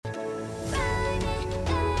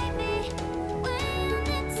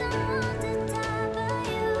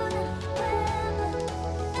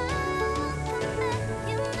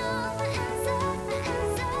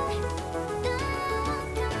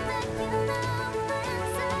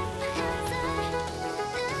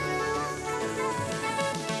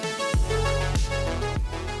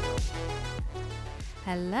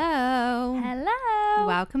Hello. Hello.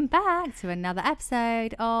 Welcome back to another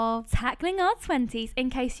episode of Tackling Our 20s, in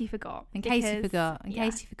case you forgot. In case you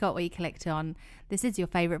forgot what you clicked on. This is your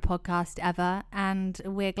favourite podcast ever, and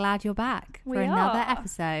we're glad you're back for another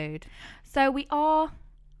episode. So we are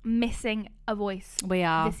missing a voice. We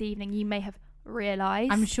are. This evening, you may have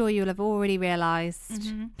realised. I'm sure you'll have already realised.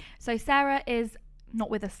 Mm-hmm. So Sarah is not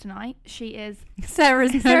with us tonight.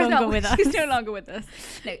 Sarah's no longer with us. She's no longer with us.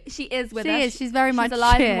 No, she is with us. She is. She's very much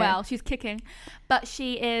alive here. And well. She's kicking. But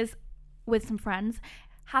she is with some friends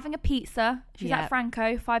having a pizza. She's at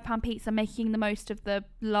Franco, £5 pizza, making the most of the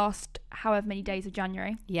last however many days of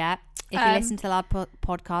January. Yeah. If you listen to our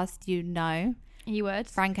podcast, you know. You would.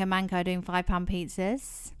 Franco Manco doing £5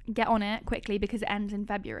 pizzas. Get on it quickly because it ends in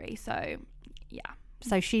February. So, yeah.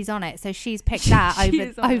 So she's on it. So she's picked that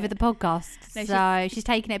over the podcast. No, so she's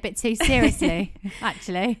taking it a bit too seriously,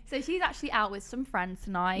 actually. So she's actually out with some friends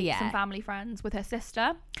tonight, some family friends with her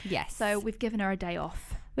sister. Yes. So we've given her a day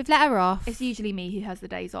off. We've let her off. It's usually me who has the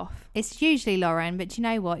days off. It's usually Lauren, but you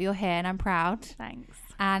know what? You're here and I'm proud. Thanks.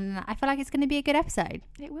 And I feel like it's going to be a good episode.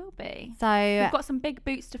 It will be. So we've got some big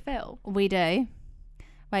boots to fill. We do.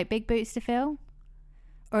 Wait, big boots to fill?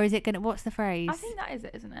 Or is it going to... What's the phrase? I think that is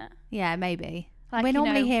it, isn't it? Yeah, maybe. Like, we're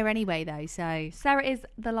normally here anyway, though, so... Sarah is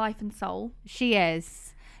the life and soul. She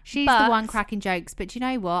is. She's the one cracking jokes, but you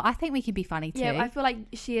know what? I think we can be funny, too. Yeah, I feel like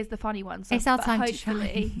she is the funny one. So it's our time to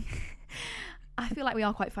shine. I feel like we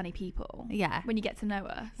are quite funny people. Yeah. When you get to know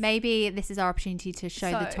us. Maybe this is our opportunity to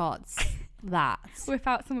show the tots that. Whip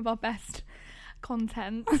out some of our best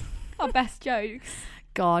content, our best jokes.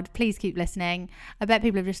 God, please keep listening. I bet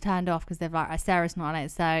people have just turned off because they're like, Sarah's not on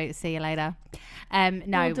it, so see you later. No,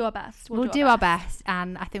 we'll do our best. We'll do our best,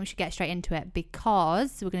 and I think we should get straight into it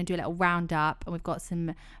because we're going to do a little roundup, and we've got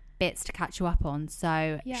some bits to catch you up on.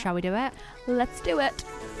 So, shall we do it? Let's do it.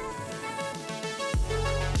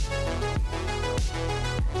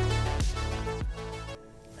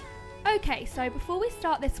 Okay, so before we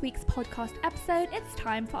start this week's podcast episode, it's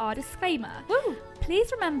time for our disclaimer. Woo!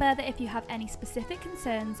 Please remember that if you have any specific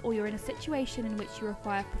concerns or you're in a situation in which you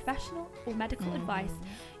require professional or medical advice,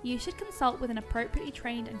 you should consult with an appropriately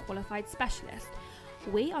trained and qualified specialist.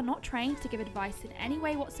 We are not trained to give advice in any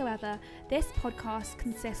way whatsoever. This podcast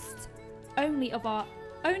consists only of our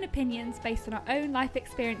own opinions based on our own life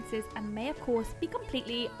experiences and may, of course, be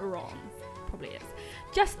completely wrong. Probably is.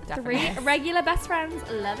 Just three regular best friends,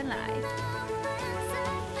 loving life.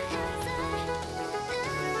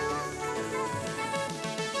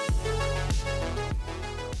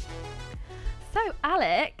 So,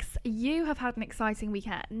 Alex, you have had an exciting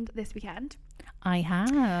weekend this weekend. I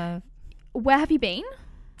have. Where have you been?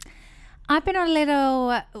 I've been on a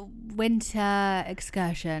little winter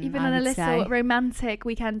excursion. You've been on a little romantic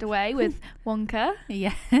weekend away with Wonka.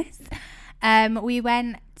 Yes. We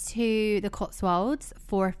went to the Cotswolds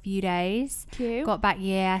for a few days. Cute. Got back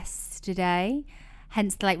yesterday,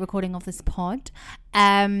 hence the late recording of this pod.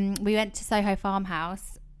 We went to Soho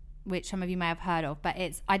Farmhouse, which some of you may have heard of, but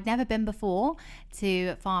I'd never been before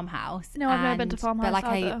to Farmhouse. No, I've never been to Farmhouse but like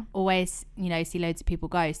either. I always, see loads of people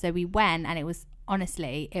go. So we went, and it was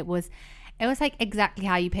honestly, it was like exactly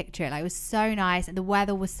how you picture it. Like, it was so nice, and the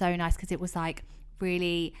weather was so nice because it was like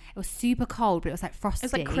it was super cold, but it was like frosty.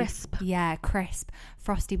 It was like crisp. Yeah, crisp,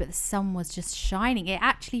 frosty, but the sun was just shining. It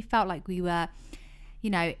actually felt like we were,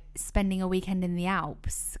 spending a weekend in the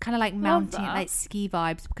Alps, kind of like mountain, like ski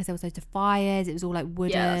vibes, because there was loads of fires. It was all like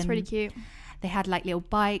wooden. Yeah, that's really cute. They had like little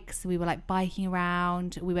bikes. So we were like biking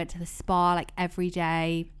around. We went to the spa like every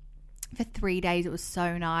day for 3 days. It was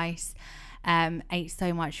so nice. Ate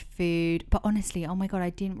so much food, but honestly, oh my God,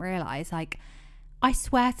 I didn't realize, like, I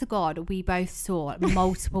swear to God, we both saw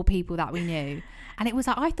multiple people that we knew. And it was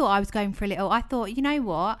like, I thought I was going for a little, I thought, you know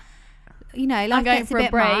what? Life gets a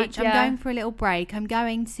bit much. I'm going for a little break. I'm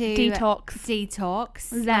going to detox,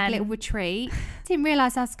 Zen. like a little retreat. Didn't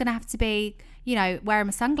realise I was going to have to be, wearing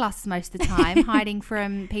my sunglasses most of the time, hiding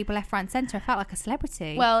from people left, right and centre. I felt like a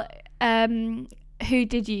celebrity. Well, who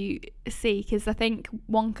did you see? Because I think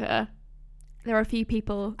Wonka, there are a few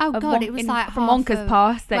people it was like from Wonka's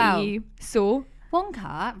past that you saw.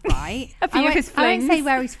 Wonka, right? A few of his flings. I won't say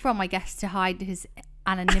where he's from, I guess, to hide his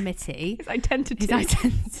anonymity. His identity,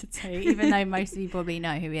 even though most of you probably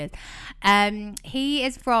know who he is. He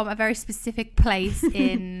is from a very specific place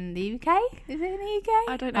in the UK. Is it in the UK?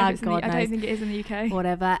 I don't know. I don't think it is in the UK.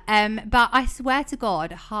 Whatever. But I swear to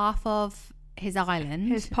God, half of his island,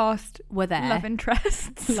 his past were there. Love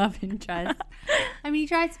interests. I mean, he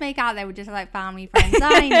tried to make out they were just like family friends.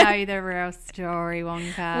 I know the real story,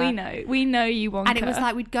 Wonka. We know you, Wonka. And it was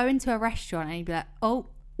like, we'd go into a restaurant and he'd be like, oh,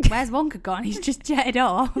 where's Wonka gone? He's just jetted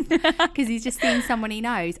off because he's just seen someone he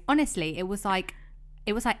knows. Honestly, it was like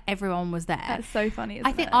everyone was there. That's so funny.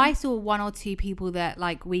 I think I saw one or two people that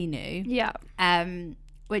like we knew. Yeah.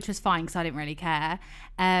 Which was fine because I didn't really care.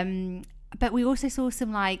 But we also saw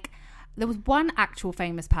some like, there was one actual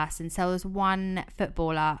famous person. So there was one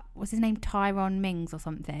footballer, what's his name, Tyrone Mings or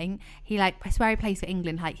something. He like, I swear he plays for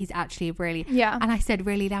England. Like he's actually really, and I said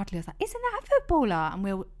really loudly, I was like, isn't that a footballer?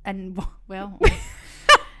 And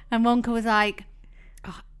and Wonka was like,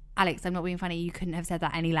 oh, Alex, I'm not being funny. You couldn't have said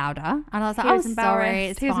that any louder. And I was like, oh, sorry,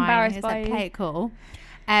 it's fine. He was embarrassed He was by like, you. play it cool.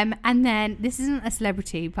 And then this isn't a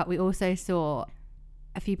celebrity, but we also saw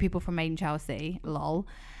a few people from Made in Chelsea, lol.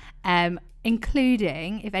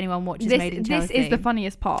 Including, if anyone watches Made in Chelsea. This is the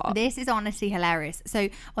funniest part. This is honestly hilarious. So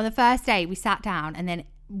on the first day, we sat down and then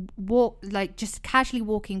just casually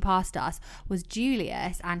walking past us was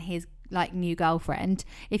Julius and his like new girlfriend.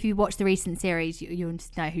 If you watch the recent series, you'll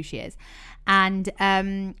know who she is. And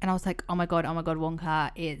I was like, oh my god, Wonka,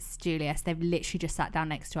 it's Julius. They've literally just sat down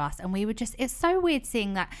next to us, and we were just, it's so weird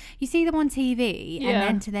seeing that. You see them on TV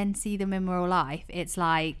and then to see them in real life. It's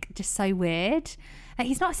like just so weird. Like,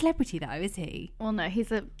 he's not a celebrity though, is he? Well, no,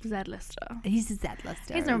 he's a Z-lister. He's a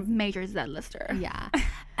Z-lister. He's a major Z-lister. Yeah.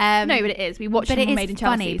 No, but it is. We watch him on Made in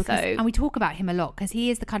Chelsea, and we talk about him a lot because he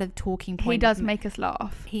is the kind of talking point. He does make us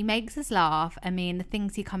laugh. He makes us laugh. I mean, the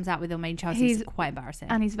things he comes out with on Made in Chelsea is quite embarrassing.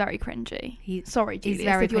 And he's very cringy. Sorry,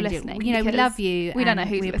 Julius, if you're listening. You know, we love you. We don't know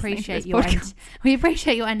who's we appreciate listening to this your we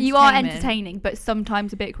appreciate your entertainment. You are entertaining, but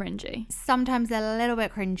sometimes a bit cringy. Sometimes a little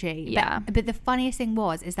bit cringy. Yeah. But the funniest thing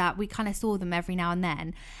is that we kind of saw them every now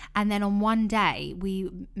and then on one day,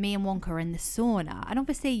 me and Wonka are in the sauna, and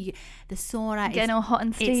obviously the sauna getting all hot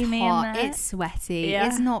and steamy. It's hot, in there. it's sweaty, Yeah.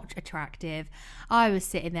 It's not attractive. I was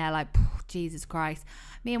sitting there like, Jesus Christ.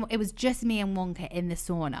 It was just me and Wonka in the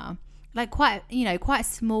sauna, like quite a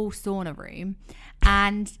small sauna room,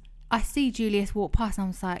 and I see Julius walk past, and I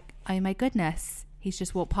was like, oh my goodness, he's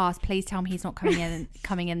just walked past. Please tell me he's not coming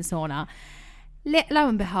in the sauna. Lo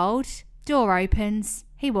and behold, door opens.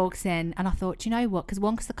 He walks in, and I thought, do you know what? Because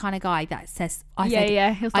Wonka's the kind of guy that says, I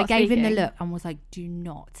gave him the look and was like, do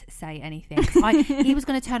not say anything. He was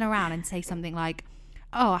going to turn around and say something like,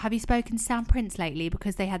 oh, have you spoken to Sam Prince lately?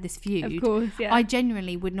 Because they had this feud. Of course, yeah. I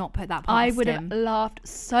genuinely would not put that past him. I would have laughed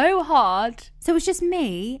so hard. So it was just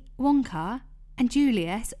me, Wonka, and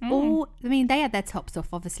Julius. They had their tops off,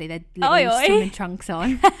 obviously. Their little swimming trunks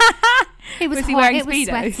on. It was hot, it was Speedos?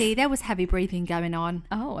 Sweaty, there was heavy breathing going on.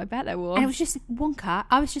 Oh, I bet there was. And it was just Wonka.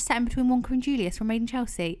 I was just sat in between Wonka and Julius from Made in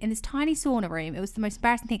Chelsea in this tiny sauna room. It was the most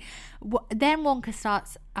embarrassing thing. Then Wonka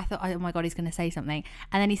starts, I thought, oh my god, he's going to say something.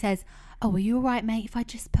 And then he says, oh, are you all right, mate, if I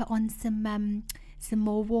just put on some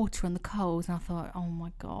more water on the coals? And I thought, oh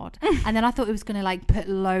my god. And then I thought he was going to like put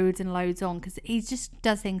loads and loads on, because he just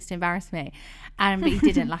does things to embarrass me. But he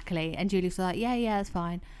didn't, luckily. And Julius was like, yeah, that's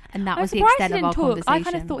fine. And that was the extent of our conversation. I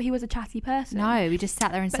kind of thought he was a chatty person. No, we just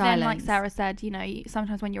sat there in silence. But then, like Sarah said,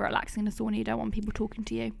 sometimes when you're relaxing in a sauna, you don't want people talking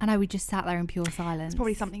to you. I know, we just sat there in pure silence. It's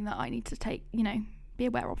probably something that I need to take, be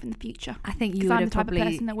aware of in the future. I think you would have probably... I'm the type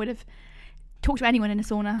of person that would have talked to anyone in a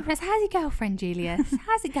sauna. How's your girlfriend, Julius?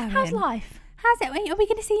 How's it going? How's life? How's it? Are we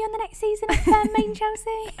going to see you on the next season of Made in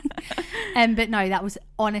Chelsea? But no, that was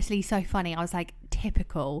honestly so funny. I was like,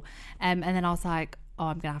 typical. And then I was like, oh,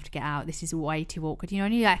 I'm going to have to get out. This is way too awkward.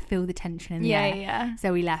 And you like feel the tension in the air. Yeah.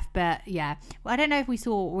 So we left. But yeah, well, I don't know if we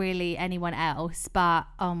saw really anyone else, but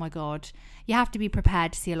oh my God, you have to be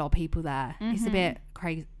prepared to see a lot of people there. Mm-hmm. It's a bit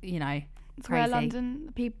crazy, It's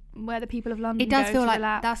crazy. Where the people of London it does go feel to like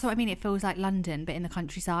relax. That's what I mean. It feels like London, but in the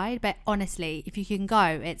countryside. But honestly, if you can go,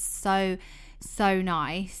 it's so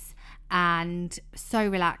nice and so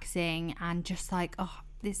relaxing, and just like, oh,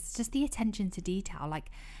 it's just the attention to detail. Like,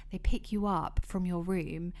 they pick you up from your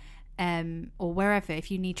room or wherever,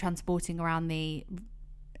 if you need transporting around the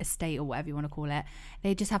estate or whatever you want to call it.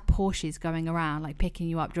 They just have Porsches going around, like picking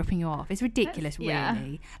you up, dropping you off. It's ridiculous,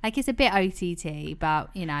 really. Like, it's a bit OTT, but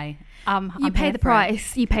you pay the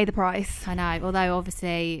price. You pay the price. I know, although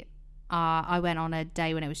obviously I went on a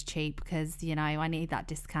day when it was cheap, because I need that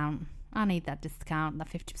discount. that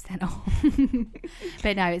 50% off.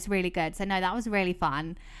 But no, it's really good. So no, that was really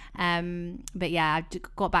fun. But yeah, I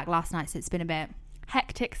got back last night, so it's been a bit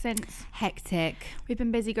hectic since. We've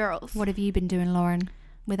been busy girls. What have you been doing, Lauren,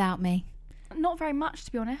 without me? Not very much,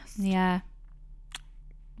 to be honest. Yeah.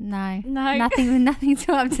 No. Nothing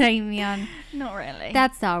to update me on. Not really.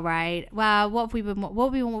 That's all right. Well, we've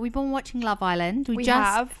been watching Love Island. We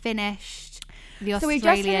just finished the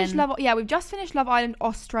Australian. So we've just finished Love Island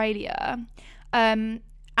Australia.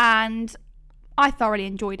 And I thoroughly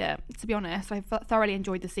enjoyed it, to be honest. I thoroughly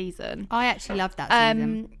enjoyed the season. I actually loved that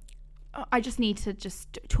season. I just need to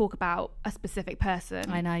talk about a specific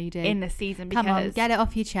person. I know you do. In this season, because come on, get it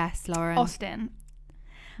off your chest, Lauren. Austin.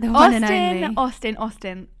 The one and only.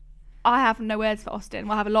 Austin. I have no words for Austin.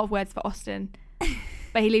 Well, I have a lot of words for Austin.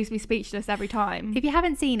 But he leaves me speechless every time. If you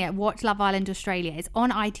haven't seen it, watch Love Island Australia. It's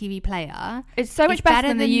on ITV Player. It's so much better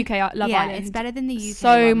than the UK Love Island. It's better than the UK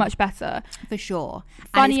So one, much better. for sure.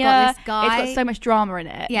 Funnier. And it's got this guy. It's got so much drama in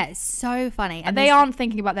it. Yeah, it's so funny. And they aren't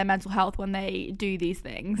thinking about their mental health when they do these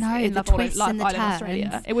things. No, in the Love twists Island and the Australia.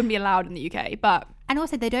 turns. It wouldn't be allowed in the UK, but... And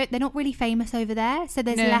also, they're not really famous over there, so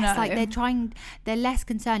there's less like they're less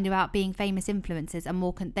concerned about being famous influencers and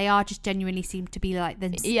more. They are just genuinely seem to be like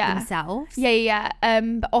themselves. Yeah.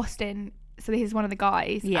 But Austin, so he's one of the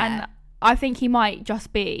guys, and I think he might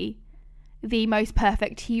just be the most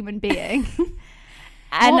perfect human being.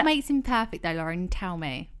 And what makes him perfect, though, Lauren? Tell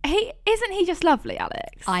me. Isn't he just lovely,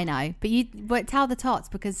 Alex? I know, but tell the tots,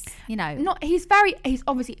 because you know, he's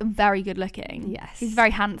obviously very good looking. Yes, he's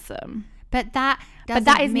very handsome. But that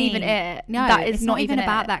isn't even it. No, that is it's not even it.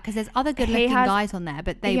 about that, because there's other good-looking guys on there,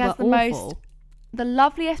 but they were awful. The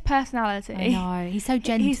loveliest personality. I know. He's so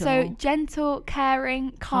gentle. He's so gentle,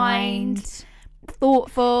 caring, kind,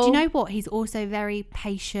 thoughtful. Do you know what? He's also very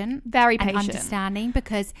patient. Very and patient. understanding,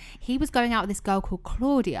 because he was going out with this girl called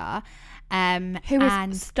Claudia, who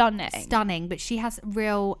is stunning. But she has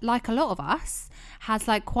like a lot of us, has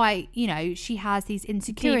like quite, she has these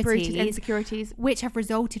insecurities which have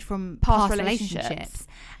resulted from past relationships.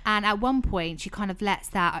 And at one point she kind of lets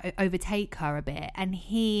that overtake her a bit, and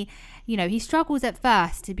he struggles at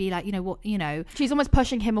first to be like, she's almost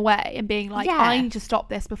pushing him away and being like, I need to stop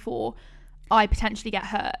this before I potentially get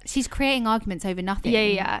hurt. She's creating arguments over nothing.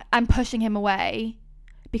 And pushing him away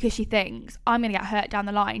because she thinks, I'm going to get hurt down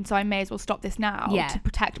the line, so I may as well stop this now to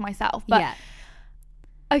protect myself. But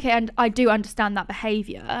okay, and I do understand that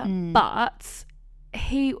behaviour, but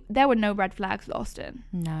there were no red flags with Austin.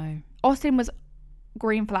 No. Austin was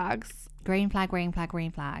green flags. Green flag.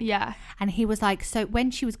 Yeah. And he was like, so when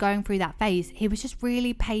she was going through that phase, he was just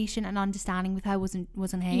really patient and understanding with her, wasn't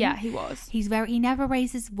he? Yeah, he was. He never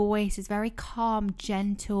raised his voice. He's very calm,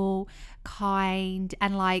 gentle, kind,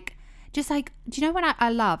 and like, just like, do you know what I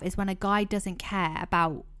love is when a guy doesn't care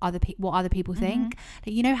about what other people think.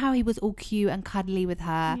 Like, you know how he was all cute and cuddly with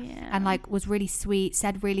her, and like was really sweet,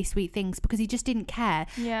 said really sweet things, because he just didn't care.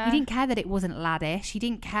 He didn't care that it wasn't laddish. He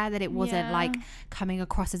didn't care that it wasn't like coming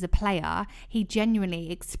across as a player. He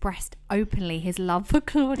genuinely expressed openly his love for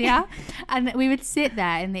Claudia. And we would sit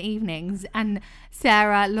there in the evenings, and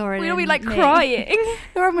Sarah, Lauren, we'd all be like crying.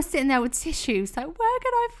 Lauren was sitting there with tissues, like, where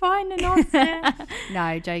can I find an Austin?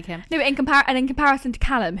 No, joking. No, in comparison to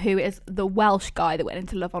Callum, who is the Welsh guy that went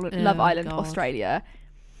into Love Island Australia,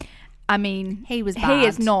 I mean, he was bad. He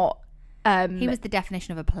is not. He was the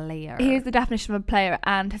definition of a player. He is the definition of a player,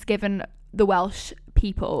 and has given the Welsh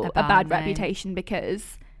people a bad reputation,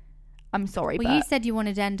 because I'm sorry, but you said you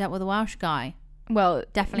wanted to end up with a Welsh guy. Well,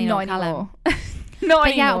 definitely not Callum. Not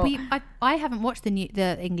anymore. Yeah, I haven't watched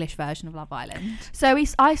the English version of Love Island. So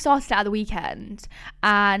I started it at the weekend,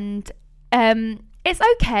 and it's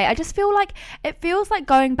okay. I just feel like it feels like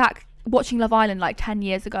going back watching Love Island like 10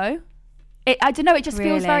 years ago. I don't know, it just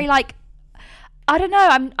feels very like, I don't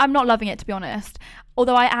know, I'm not loving it, to be honest,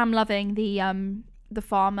 although I am loving the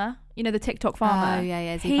farmer, the TikTok farmer. Oh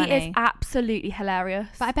yeah, he funny? Is absolutely hilarious.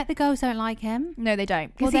 But I bet the girls don't like him. No, they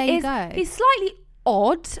don't. Well, there you go. He's slightly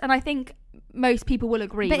odd, and I think most people will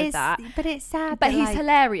agree with that. But it's sad. But he's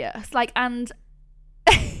hilarious. Like, and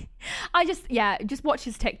I just watch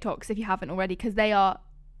his TikToks if you haven't already, because they are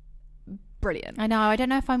brilliant. I know. I don't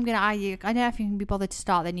know if I'm gonna argue. I don't know if you can be bothered to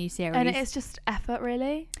start the new series. And it's just effort,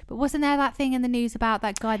 really. But wasn't there that thing in the news about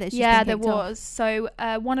that guy that's just there been kicked was. off?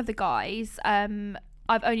 So one of the guys,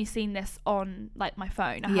 I've only seen this on like my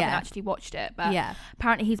phone. I haven't actually watched it, but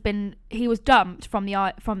apparently he was dumped from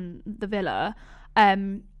the villa.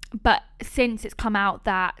 But since it's come out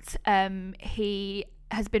that he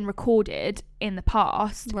has been recorded in the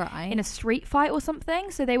past in a street fight or something,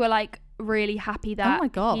 so they were like really happy that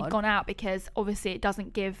he'd gone out, because obviously it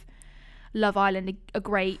doesn't give Love Island a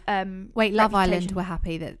great Love Island were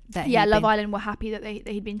happy that Love Island were happy that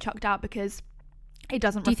he'd been chucked out, because it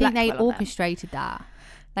doesn't reflect. Do you think they well orchestrated that?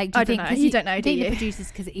 Like, I don't know. You don't know, do you? The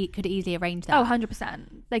producers could easily arrange that. Oh,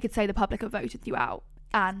 100%. They could say the public have voted you out,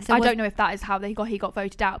 and so I don't know if that is how he got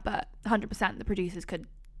voted out, but 100% the producers could,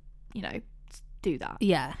 do that.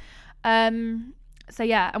 Yeah. So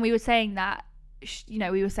yeah, and we were saying that,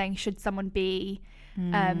 should someone be,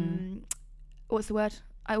 what's the word?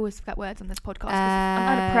 I always forget words on this podcast.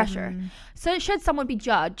 I'm under pressure. So should someone be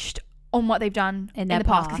judged on what they've done in the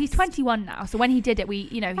past, because he's 21 now. So when he did it,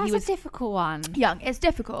 he was a difficult one. Young. It's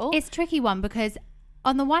difficult. It's a tricky one because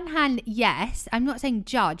on the one hand, yes, I'm not saying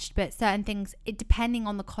judged, but certain things, depending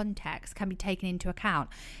on the context, can be taken into account.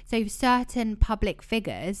 So certain public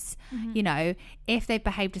figures, if they've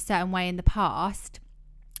behaved a certain way in the past,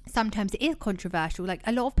 sometimes it is controversial. Like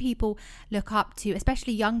a lot of people look up to,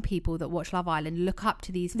 especially young people that watch Love Island, look up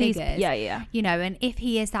to these figures. And if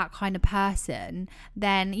he is that kind of person,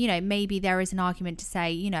 then maybe there is an argument to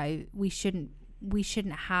say we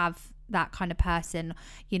shouldn't have that kind of person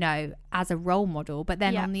as a role model. But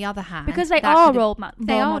then on the other hand, because they are role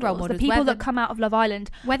models, the people that come out of Love Island,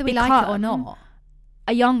 whether we like it or not,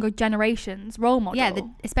 a younger generation's role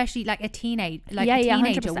model. Especially like a teenager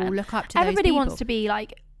 100%. will look up to everybody those people. Wants to be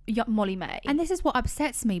like Molly May. And this is what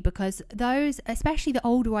upsets me, because those, especially the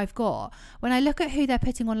older I've got, when I look at who they're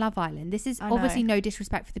putting on Love Island, this is obviously no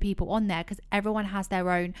disrespect for the people on there, because everyone has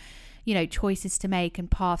their own choices to make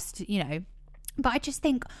and paths to but I just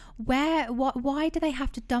think, why do they have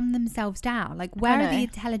to dumb themselves down? Like, where are the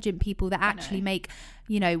intelligent people that actually make,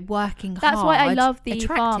 working hard? That's why I love the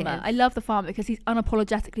attractive? farmer. I love the farmer because he's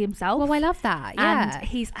unapologetically himself. Well, I love that. Yeah. And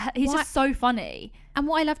he's just so funny. And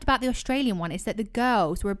what I loved about the Australian one is that the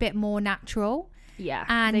girls were a bit more natural. Yeah,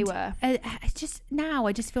 and they were. I just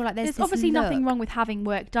feel like there's obviously nothing wrong with having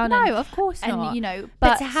work done. No, of course not. And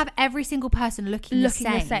but to have every single person looking the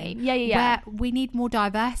same. Yeah. Where we need more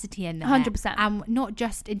diversity in there. 100%. And not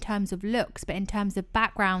just in terms of looks, but in terms of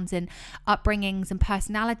backgrounds and upbringings and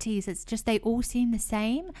personalities. It's just they all seem the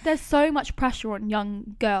same. There's so much pressure on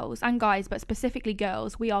young girls and guys, but specifically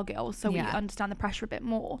girls. We are girls, so we understand the pressure a bit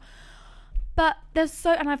more. But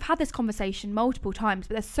and I've had this conversation multiple times,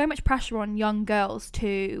 but there's so much pressure on young girls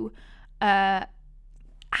to have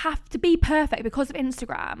to be perfect because of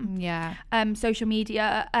Instagram, social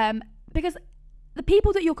media, because the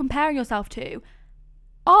people that you're comparing yourself to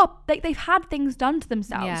they've had things done to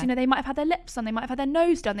themselves. They might have had their lips done, they might have had their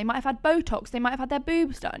nose done, they might have had Botox, they might have had their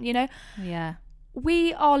boobs done.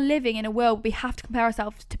 We are living in a world where we have to compare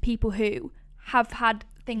ourselves to people who have had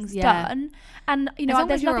things done, and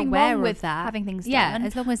there's nothing wrong with that, having things done,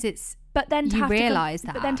 as long as it's, but then you realise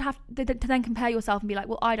that, but then to then compare yourself and be like,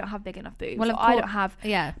 well, I don't have big enough boobs, well, I don't have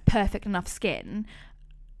perfect enough skin.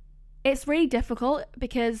 It's really difficult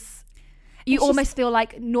because you almost feel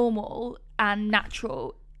like normal and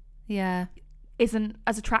natural isn't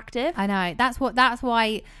as attractive. I know, that's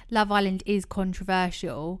why Love Island is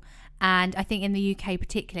controversial. And I think in the UK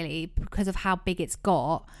particularly, because of how big it's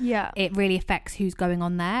got, it really affects who's going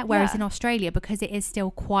on there. Whereas in Australia, because it is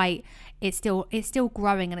still it's still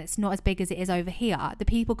growing and it's not as big as it is over here, the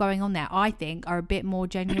people going on there, I think, are a bit more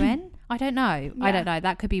genuine. I don't know.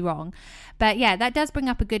 That could be wrong. But that does bring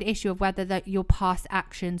up a good issue of whether your past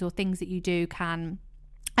actions or things that you do can...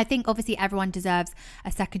 I think obviously everyone deserves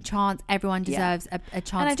a second chance. Everyone deserves a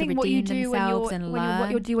chance to redeem themselves and learn. What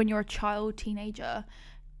you do when you're a child, teenager...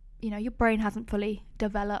 your brain hasn't fully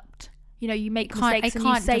developed. You make mistakes and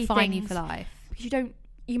you say define things you for life, because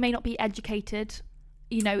you may not be educated,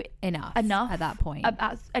 enough at that point.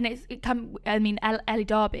 Ellie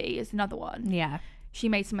Darby is another one. Yeah, she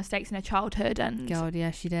made some mistakes in her childhood, and God,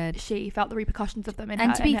 yeah, she did. She felt the repercussions of them in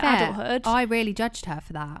her adulthood. I really judged her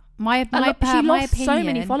for that. She lost so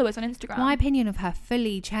many followers on Instagram. My opinion of her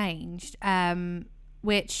fully changed.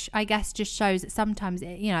 Which I guess just shows that sometimes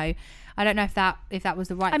I don't know if that was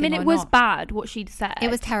the right thing. It was bad what she'd said. It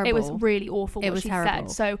was terrible. It was really awful what she said.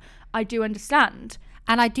 So I do understand.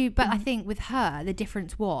 And I do, but I think with her, the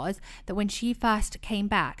difference was that when she first came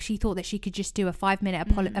back, she thought that she could just do a 5-minute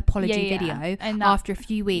apology video after a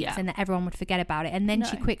few weeks and that everyone would forget about it. And then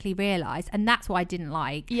she quickly realised, and that's what I didn't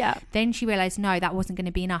like. Yeah. Then she realised, no, that wasn't going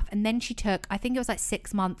to be enough. And then she took, I think it was like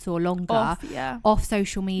 6 months or longer off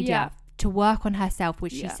social media to work on herself,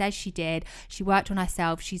 which she says she did. She worked on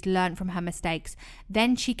herself. She's learned from her mistakes.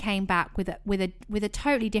 Then she came back with a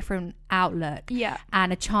totally different outlook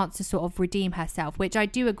and a chance to sort of redeem herself, which I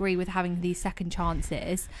do agree with, having these second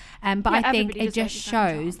chances. But I think it just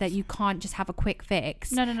shows that you can't just have a quick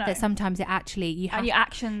fix. No. That sometimes it actually and your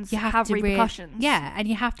actions have repercussions. And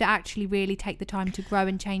you have to actually really take the time to grow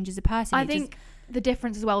and change as a person. I think the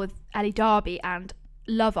difference as well with Ellie Darby and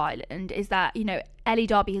Love Island is that Ellie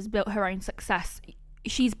Darby has built her own success.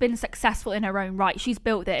 She's been successful in her own right. She's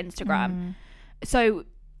built their Instagram. So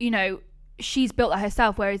she's built that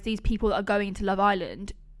herself, whereas these people that are going into Love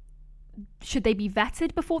Island, should they be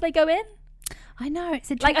vetted before they go in? I know, it's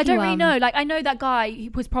a tricky Like, I don't really one. know. Like, I know that guy, he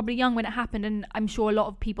was probably young when it happened, and I'm sure a lot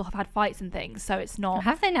of people have had fights and things, so it's not...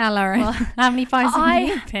 Have they now, Lauren? Well, how many fights have I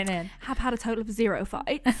you been in? have had a total of 0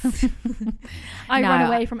 fights. I No, run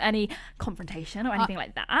away from any confrontation or anything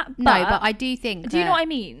like that. No, but I do think... Do you know what I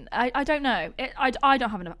mean? I don't know. I don't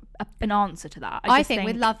have an answer to that. I think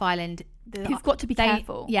with Love Island... You've got to be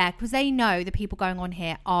careful. Yeah, because they know the people going on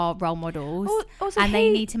here are role models. Also, and they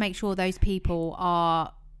need to make sure those people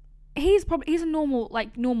are... He's a normal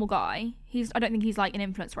guy. I don't think he's like an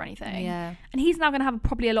influencer or anything. Yeah. And he's now going to have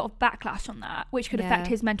probably a lot of backlash on that, which could affect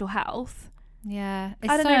his mental health. Yeah. It's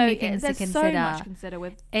I don't so know. many things to There's consider. so much to consider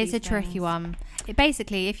with It's these a tricky things. one.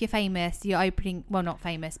 Basically, if you're famous, you're opening... Well, not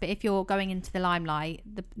famous, but if you're going into the limelight,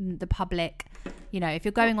 the public... You know, if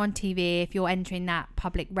you're going on TV, if you're entering that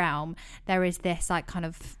public realm, there is this like kind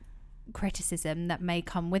of criticism that may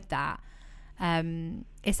come with that.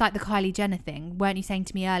 It's like the Kylie Jenner thing. Weren't you saying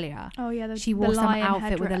to me earlier? Oh yeah, she wore some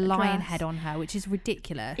outfit with a lion head on her, which is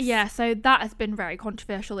ridiculous. Yeah, so that has been very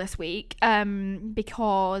controversial this week.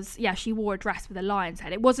 Because she wore a dress with a lion's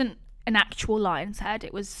head. It wasn't an actual lion's head.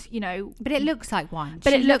 It was, but it looks like one.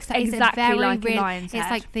 But it looks like exactly like a lion's head. It's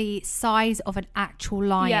like the size of an actual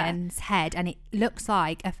lion's head, and it looks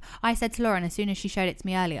like. I said to Lauren as soon as she showed it to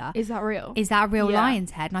me earlier, "Is that real? Is that a real lion's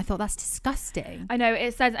head?" And I thought that's disgusting. I know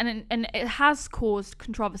it says, and it has caused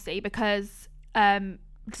controversy because,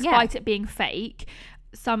 despite it being fake,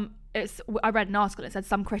 I read an article that said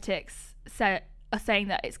some critics are saying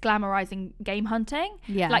that it's glamorizing game hunting,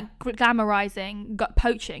 like glamorizing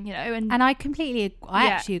poaching, and I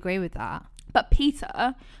actually agree with that. But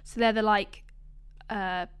PETA, so they're the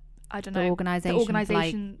I don't know, the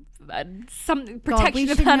organization, some protection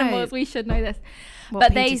of animals. We should know this,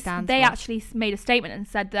 but they actually made a statement and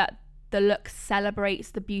said that the look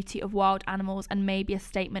celebrates the beauty of wild animals and may be a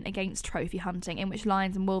statement against trophy hunting, in which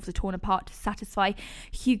lions and wolves are torn apart to satisfy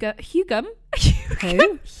human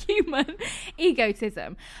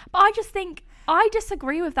egotism. But I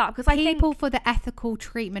disagree with that, because I think people for the ethical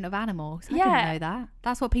treatment of animals. I didn't know that.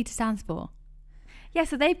 That's what PETA stands for. Yeah,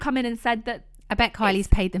 so they've come in and said that. I bet Kylie's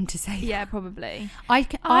paid them to say that. Yeah, probably. I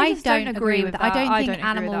don't agree with that. I don't think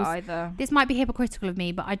animals... either. This might be hypocritical of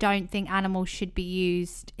me, but I don't think animals should be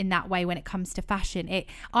used in that way when it comes to fashion.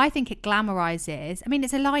 I think it glamorizes... I mean,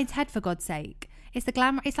 it's a lion's head, for God's sake. It's the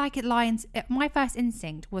glamour... It's like my first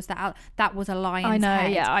instinct was that was a lion's head. I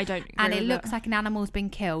know, yeah, I don't agree and with it looks like an animal's been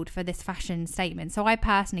killed for this fashion statement. So I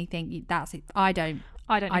personally think that's it. I didn't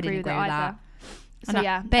agree with that. So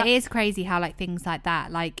yeah. But it is crazy how like things like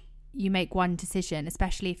that, like... you make one decision,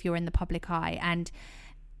 especially if you're in the public eye, and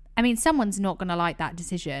I mean someone's not going to like that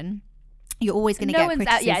decision. You're always going to get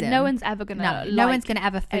criticism. No one's ever going to no one's going to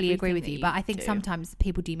ever fully agree with you, but I think sometimes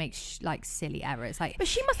people do make like silly errors. Like, but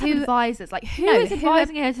she must have advisors. Like, who is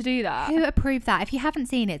advising her to do that? Who approved that? If you haven't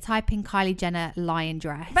seen it, type in Kylie Jenner lion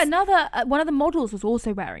dress. But one of the models was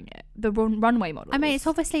also wearing it, the runway model. I mean, it's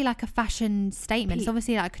obviously like a fashion statement. It's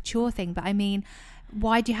obviously like a couture thing, but I mean,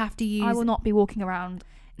 why do you have to use... I will not be walking around...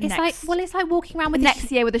 It's like walking around with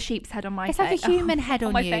next year with a sheep's head on my face. It's like a human head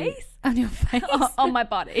on my you. face? On your face. On my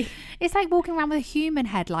body. It's like walking around with a human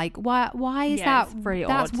head. Like, why is that? It's pretty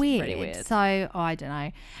that's odd. weird. It's really weird. So, I don't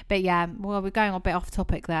know. But yeah, well, we're going a bit off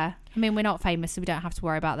topic there. I mean, we're not famous, so we don't have to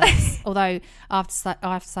worry about this. Although, after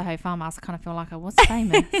Soho Farmhouse, I kind of feel like I was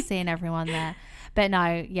famous, seeing everyone there. But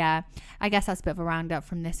no, yeah. I guess that's a bit of a roundup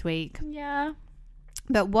from this week. Yeah.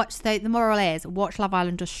 But the moral is, watch Love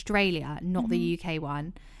Island Australia, not the UK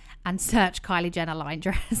one. And search Kylie Jenner line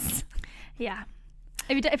dress. Yeah.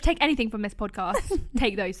 If you take anything from this podcast,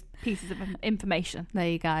 take those pieces of information. There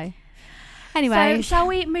you go. Anyway. So, shall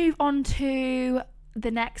we move on to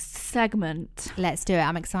the next segment? Let's do it.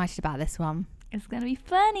 I'm excited about this one. It's going to be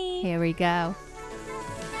funny. Here we go.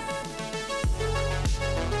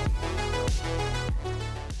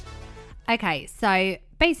 Okay, so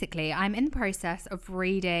basically I'm in the process of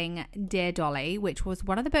reading Dear Dolly, which was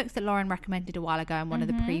one of the books that Lauren recommended a while ago in one of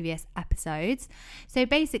the previous episodes. So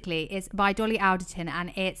basically it's by Dolly Alderton,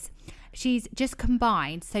 and she's just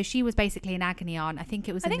combined. So she was basically an agony aunt. I think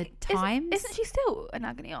it was in the Times. Isn't she still an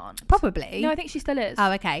agony aunt? Probably. No, I think she still is.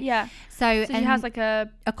 Oh, okay. Yeah. So she has like a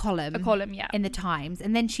column. A column, yeah. In the Times.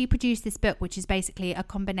 And then she produced this book, which is basically a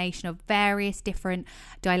combination of various different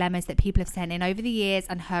dilemmas that people have sent in over the years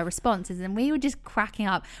and her responses. And we were just cracking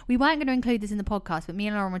up. We weren't going to include this in the podcast, but me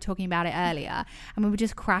and Lauren were talking about it earlier. And we were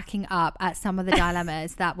just cracking up at some of the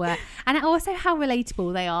dilemmas that were... And also how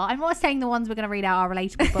relatable they are. I'm not saying the ones we're going to read out are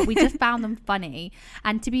relatable, but we just found them funny.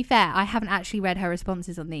 And to be fair, I haven't actually read her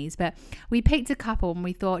responses on these, but we picked a couple and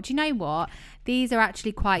we thought, do you know what? These are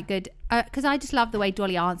actually quite good, because I just love the way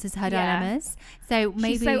Dolly answers her dilemmas. So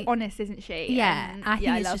maybe she's so honest, isn't she? Yeah, I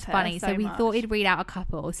think it's just funny. So we thought we'd read out a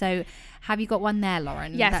couple. So have you got one there,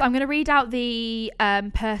 Lauren? Yes, I'm going to read out the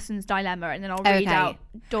person's dilemma, and then I'll read out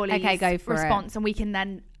Dolly's response, and we can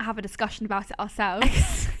then have a discussion about it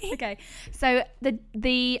ourselves. Okay, so the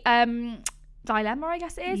dilemma, I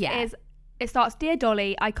guess it is it starts, "Dear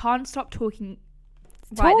Dolly, I can't stop talking."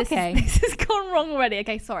 Right, this has gone wrong already.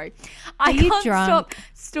 Okay, sorry. I can't stop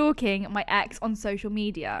stalking my ex on social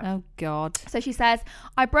media. Oh, God. So she says,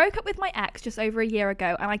 "I broke up with my ex just over a year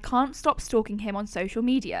ago and I can't stop stalking him on social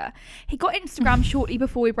media. He got Instagram shortly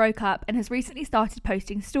before we broke up and has recently started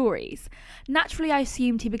posting stories. Naturally, I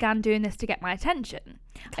assumed he began doing this to get my attention.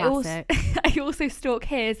 Classic. I also stalk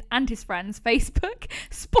his and his friends' Facebook,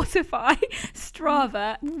 Spotify,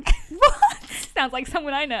 Strava." What? Sounds like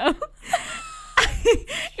someone I know.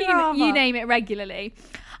 You name it regularly.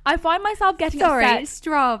 "I find myself getting upset."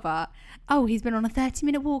 Strava. Oh, he's been on a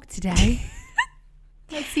 30-minute walk today.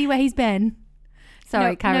 Let's see where he's been.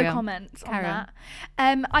 Sorry, carry on. No comments on that.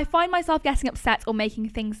 "I find myself getting upset or making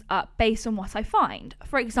things up based on what I find.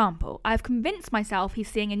 For example, I've convinced myself he's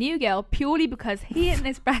seeing a new girl purely because he and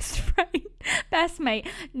his best mate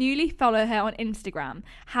newly follow her on Instagram.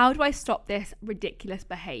 How do I stop this ridiculous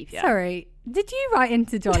behaviour?" Sorry, did you write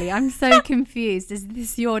into Dolly? I'm so confused. Is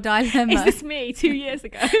this your dilemma? Is this me 2 years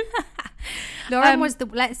ago? Lauren was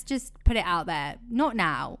let's just put it out there. Not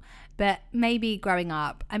now, but maybe growing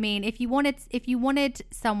up. I mean, if you wanted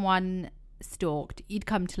someone stalked, you'd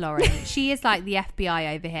come to Lauren. She is like the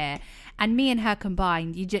FBI over here, and me and her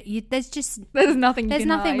combined, there's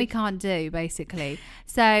nothing we can't do, basically.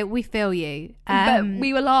 So we feel you. But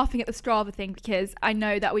we were laughing at the Strava thing because I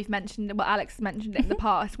know that we've mentioned, well, Alex mentioned it in the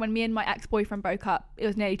past, when me and my ex-boyfriend broke up. It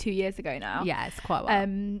was nearly 2 years ago now. Yeah, it's quite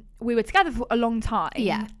well. We were together for a long time.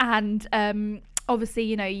 Yeah, and obviously,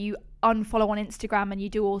 you unfollow on Instagram and you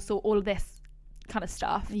do all of this kind of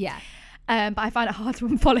stuff. Yeah. But I find it hard to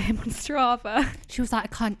unfollow him on Strava. She was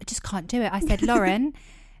like, I just can't do it. I said, Lauren,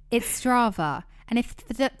 it's Strava. And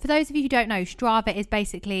for those of you who don't know, Strava is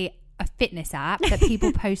basically a fitness app that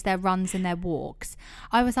people post their runs and their walks.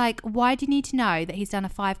 I was like, why do you need to know that he's done a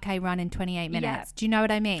 5k run in 28 minutes? Yeah. Do you know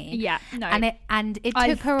what I mean? Yeah, no. And it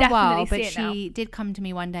took her a while, but she did come to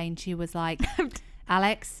me one day and she was like,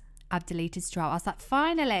 "Alex, I've deleted Strava." I was like,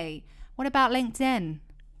 finally. What about LinkedIn?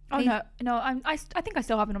 Oh, no, I think I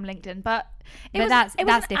still have it on LinkedIn, but it was that's an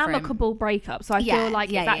different. Amicable breakup, so I feel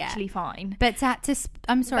like it's actually fine. But to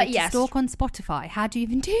stalk on Spotify, how do you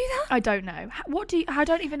even do that? I don't know. I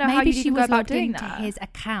don't even know how you even go about doing that. Maybe she was logged into his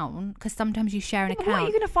account, because sometimes you share an account. What are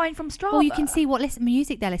you going to find from Strava? Well, you can see what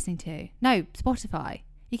music they're listening to. No, Spotify.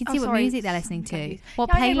 You can see what music they're listening to, what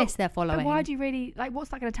playlists they're following. But why do you really what's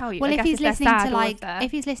that going to tell you? Well, if he's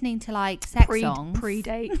listening to sex songs,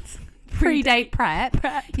 pre-date prep,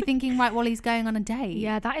 you're thinking, right, well, he's going on a date.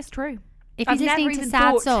 Yeah, that is true. If he's listening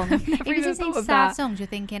to sad songs, you're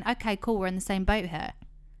thinking, okay, cool, we're in the same boat here.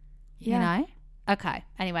 Yeah. You know? Okay.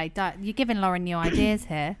 Anyway, you're giving Lauren new ideas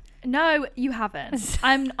here. No, you haven't.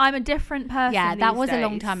 I'm a different person. Yeah, that was a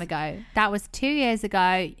long time ago. That was 2 years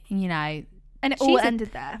ago. And it all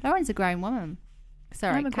ended there. Lauren's a grown woman.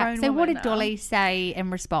 Sorry. I'm a grown so woman what did now. Dolly say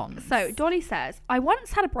in response? So Dolly says, "I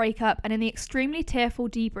once had a breakup, and in the extremely tearful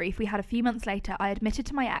debrief we had a few months later, I admitted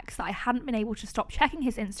to my ex that I hadn't been able to stop checking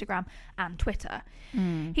his Instagram and Twitter.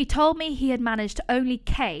 He told me he had managed to only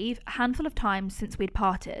cave a handful of times since we'd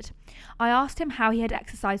parted. I asked him how he had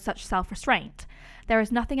exercised such self-restraint. There is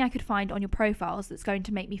nothing I could find on your profiles that's going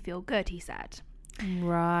to make me feel good," he said.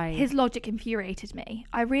 Right. His logic infuriated me.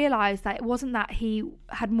 I realised that it wasn't that he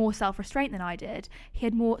had more self-restraint than I did. He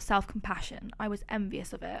had more self-compassion. I was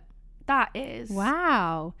envious of it. That is...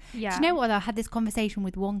 Wow. Yeah. Do you know what, though? I had this conversation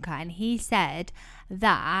with Wonka, and he said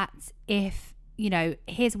that if,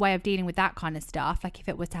 his way of dealing with that kind of stuff, like if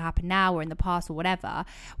it was to happen now or in the past or whatever,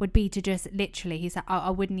 would be to just literally, he said, I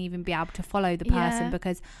wouldn't even be able to follow the person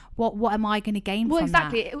because what am I going to gain from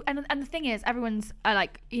that? Well, exactly. And the thing is, everyone's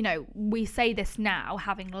we say this now,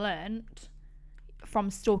 having learnt from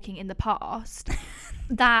stalking in the past,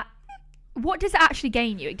 that what does it actually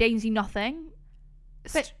gain you? It gains you nothing.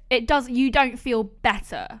 But you don't feel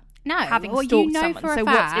better. No, having well, stalked someone. For a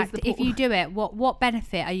fact, if you do it, what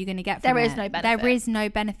benefit are you going to get from it? There is no benefit. There is no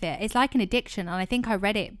benefit. It's like an addiction, and I think I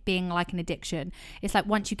read it being like an addiction. It's like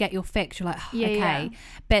once you get your fix, you're like, okay,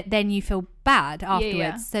 but then you feel bad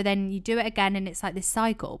afterwards. So then you do it again, and it's like this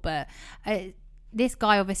cycle. But this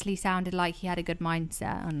guy obviously sounded like he had a good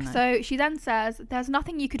mindset. I don't know. So she then says, "There's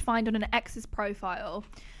nothing you could find on an ex's profile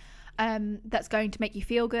that's going to make you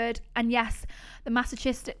feel good. And yes, the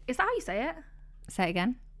masochistic, is that how you say it? Say it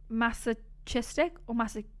again. Masochistic or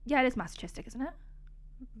yeah, it is masochistic, isn't it?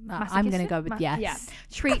 I'm going to go with yes. Yeah.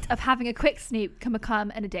 Treat of having a quick snoop can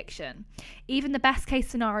become an addiction. Even the best case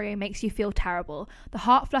scenario makes you feel terrible. The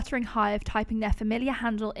heart fluttering high of typing their familiar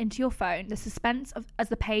handle into your phone, the suspense of as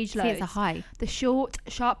the page loads, it's a high. The short,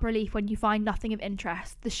 sharp relief when you find nothing of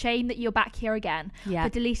interest, the shame that you're back here again, the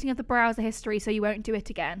deleting of the browser history so you won't do it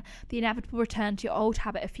again, the inevitable return to your old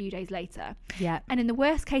habit a few days later. And in the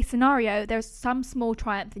worst case scenario, there's some small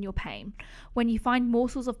triumph in your pain. When you find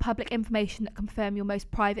morsels of public information that confirm your most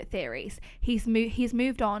private theories. He's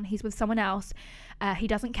moved on. He's with someone else. He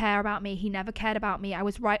doesn't care about me. He never cared about me. I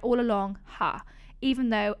was right all along. Ha. Even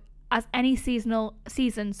though, as any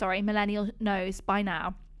seasoned millennial knows by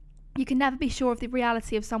now, you can never be sure of the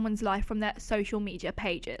reality of someone's life from their social media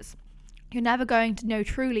pages. You're never going to know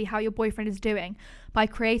truly how your boyfriend is doing by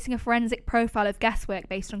creating a forensic profile of guesswork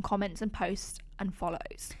based on comments and posts and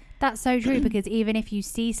follows. That's so true, because even if you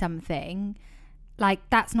see something, like,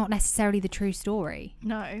 that's not necessarily the true story.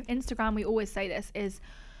 No. Instagram, we always say this, is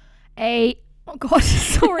oh God,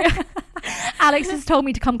 sorry. Alex has told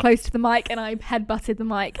me to come close to the mic and I headbutted the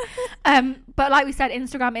mic. But like we said,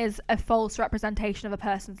 Instagram is a false representation of a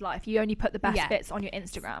person's life. You only put the best bits on your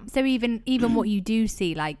Instagram. So even what you do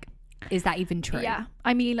see, like, is that even true? Yeah.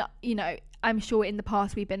 I mean, you know, I'm sure in the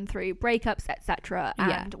past we've been through breakups, etc.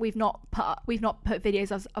 And we've not put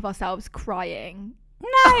videos of ourselves crying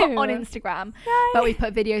on Instagram, but we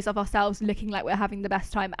put videos of ourselves looking like we're having the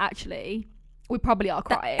best time. Actually, we probably are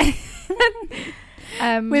crying.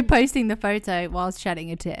 We're posting the photo whilst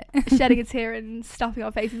shedding a tear and stuffing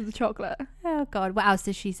our faces with chocolate. Oh God, what else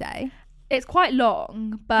does she say? It's quite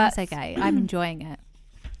long, but that's okay. I'm enjoying it.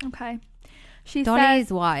 Okay. She Dolly says,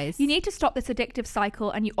 is wise. You need to stop this addictive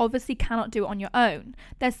cycle, and you obviously cannot do it on your own.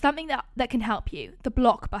 There's something that can help you. The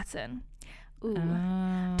block button. Ooh.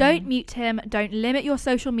 Don't mute him. Don't limit your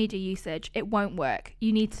social media usage. It won't work.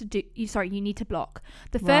 You need to block.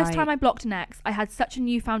 The first time I blocked an ex, I had such a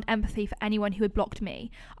newfound empathy for anyone who had blocked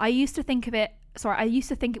me. I used to think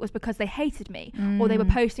it was because they hated me or they were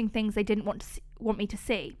posting things they didn't want me to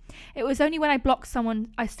see. It was only when I blocked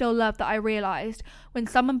someone I still loved that I realised when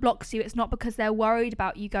someone blocks you, it's not because they're worried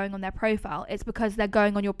about you going on their profile, it's because they're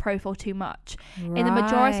going on your profile too much. In the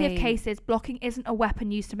majority of cases, blocking isn't a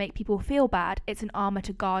weapon used to make people feel bad, it's an armour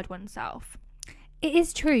to guard oneself. It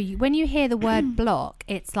is true. When you hear the word block,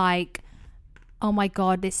 it's like, oh my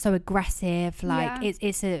God, it's so aggressive, like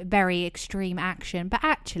it's a very extreme action, but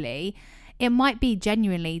actually it might be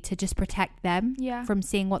genuinely to just protect them from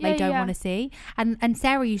seeing what they don't want to see. And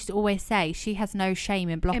Sarah used to always say she has no shame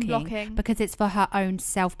in blocking. Because it's for her own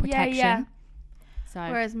self-protection. So.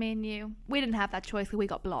 Whereas me and you, we didn't have that choice because we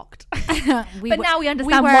got blocked. But now we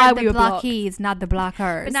understand why we were blocked. We were the blockies, not the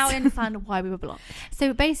blockers. But now we understand why we were blocked.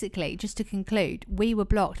 So basically, just to conclude, we were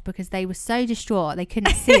blocked because they were so distraught they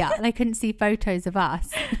couldn't see us. They couldn't see photos of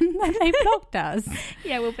us. And they blocked us.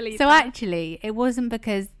 Yeah, we'll believe so that. Actually, it wasn't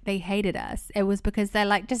because they hated us. It was because they're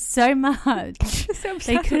like just so much. So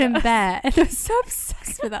they couldn't bear. They were so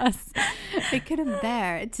obsessed with us. They couldn't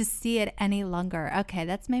bear to see it any longer. Okay,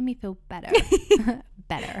 that's made me feel better.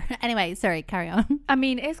 Better. Anyway, sorry, carry on. I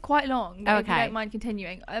mean, it's quite long. If you don't mind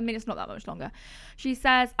continuing. I mean, it's not that much longer. She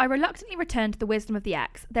says, I reluctantly returned to the wisdom of the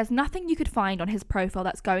ex. There's nothing you could find on his profile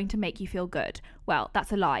that's going to make you feel good. Well,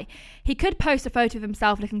 that's a lie. He could post a photo of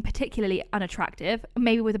himself looking particularly unattractive,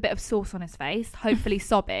 maybe with a bit of sauce on his face, hopefully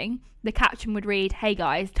sobbing. The caption would read, hey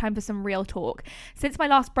guys, time for some real talk. Since my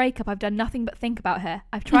last breakup, I've done nothing but think about her.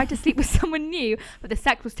 I've tried to sleep with someone new, but the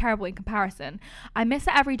sex was terrible in comparison. I miss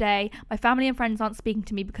her every day. My family and friends aren't speaking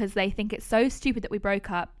to me because they think it's so stupid that we broke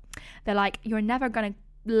up. They're like, you're never going to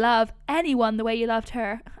love anyone the way you loved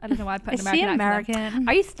her. I don't know why I put an American accent.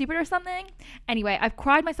 Are you stupid or something? Anyway, I've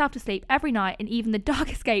cried myself to sleep every night, and even the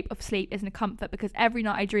dark escape of sleep isn't a comfort because every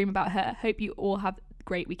night I dream about her. Hope you all have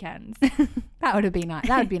great weekends. That would be nice.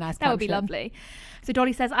 That would be nice. That would be lovely. So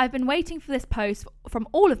Dolly says, I've been waiting for this post from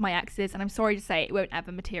all of my exes, and I'm sorry to say it won't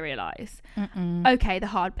ever materialize. Okay, the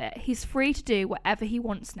hard bit. He's free to do whatever he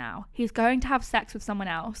wants now. He's going to have sex with someone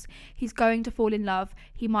else. He's going to fall in love.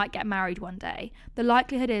 He might get married one day. The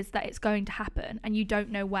likelihood is that it's going to happen, and you don't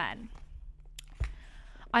know when.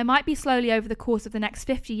 I might be slowly over the course of the next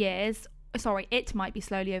 50 years. It might be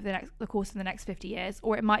slowly over the course of the next 50 years,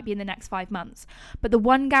 or it might be in the next 5 months. But the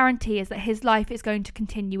one guarantee is that his life is going to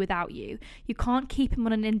continue without you. You can't keep him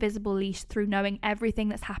on an invisible leash through knowing everything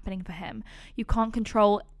that's happening for him. You can't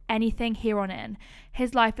control anything here on in.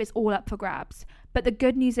 His life is all up for grabs. But the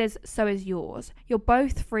good news is, so is yours. You're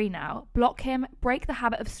both free now. Block him, break the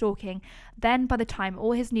habit of stalking. Then by the time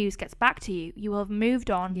all his news gets back to you, you will have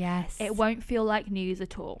moved on. Yes. It won't feel like news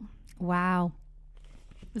at all. Wow.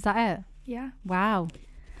 Is that it? Yeah. Wow.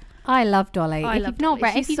 I love Dolly.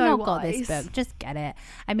 If you've not got wise. this book, just get it.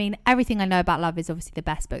 I mean, Everything I Know About Love is obviously the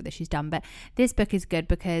best book that she's done, but this book is good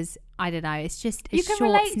because, I don't know, it's just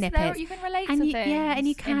short snippets. You can relate and to you, things. yeah, and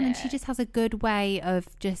you can, and she just has a good way of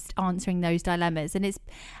just answering those dilemmas, and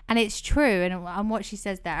it's true. And what she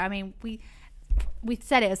says there, I mean, we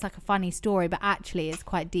said it as like a funny story, but actually it's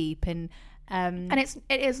quite deep, and it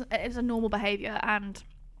is a normal behavior, and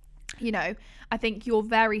you know, I think you're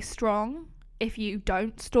very strong if you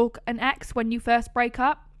don't stalk an ex when you first break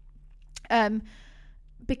up,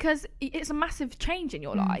 because it's a massive change in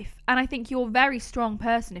your life, and I think you're a very strong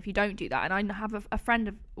person if you don't do that. And I have a friend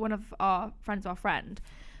of one of our friends of our friend,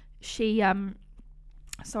 she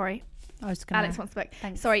sorry, Alex wants to speak.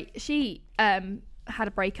 Thanks. Sorry, she had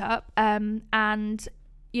a breakup, and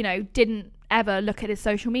you know, didn't ever look at his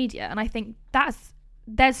social media, and I think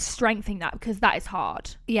there's strength in that, because that is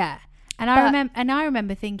hard. Yeah. And I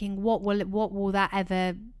remember thinking, what will that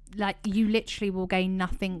ever, like, you literally will gain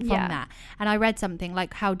nothing from that. And I read something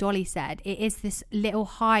like how Dolly said, it is this little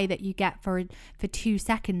high that you get for 2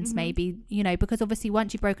 seconds, maybe, you know, because obviously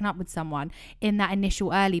once you've broken up with someone in that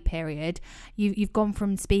initial early period, you've gone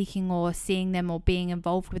from speaking or seeing them or being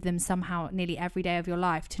involved with them somehow nearly every day of your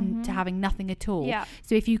life to having nothing at all. Yeah.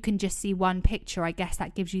 So if you can just see one picture, I guess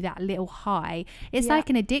that gives you that little high. It's like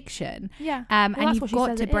an addiction. Yeah. And you've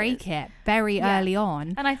got to break it very early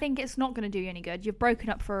on. And I think it's not going to do you any good. You've broken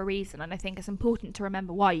up for a reason, and I think it's important to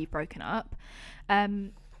remember why you've broken up,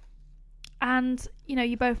 and you know,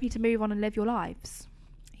 you both need to move on and live your lives.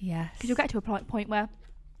 Yes, because you'll get to a point where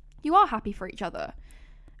you are happy for each other.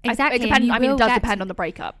 Exactly. It depends. I mean, it does depend on the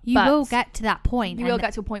breakup. You will get to that point. You will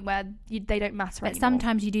get to a point where they don't matter anymore. But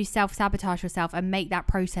sometimes you do self-sabotage yourself and make that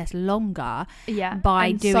process longer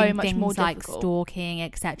by doing so much things more like difficult. Stalking,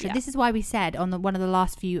 etc. Yeah. This is why we said on one of the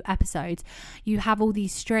last few episodes, you have all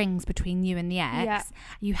these strings between you and the ex. Yeah.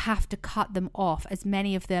 You have to cut them off, as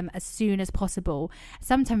many of them as soon as possible.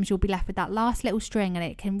 Sometimes you'll be left with that last little string, and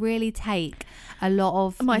it can really take a lot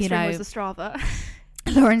of, My string was the Strava.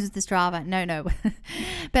 Lauren's with the Strava. No.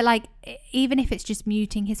 But like, even if it's just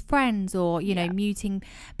muting his friends, or, you know, muting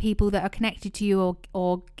people that are connected to you,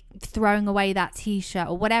 or throwing away that t-shirt,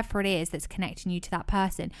 or whatever it is that's connecting you to that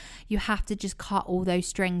person, you have to just cut all those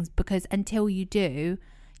strings, because until you do,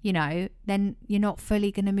 you know, then you're not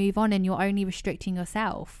fully going to move on, and you're only restricting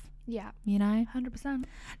yourself. Yeah. You know? 100%.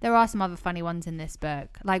 There are some other funny ones in this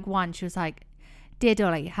book. Like one, she was like, "Dear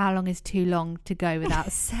Dolly, how long is too long to go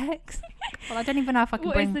without sex?" Well, I don't even know if I can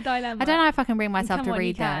What is the dilemma? I don't know if I can bring myself to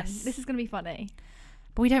read this. This is going to be funny.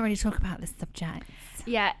 But we don't really talk about this subject.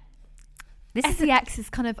 Yeah. This SEX is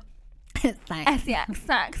kind of... Thanks. SEX,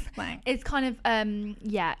 sex. Thanks. It's kind of,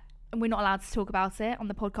 yeah, we're not allowed to talk about it on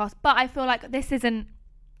the podcast. But I feel like this isn't...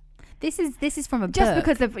 This is from a book. Just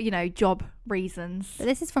because of, you know, job reasons. But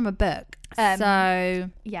this is from a book. So...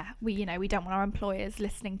 Yeah, we don't want our employers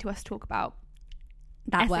listening to us talk about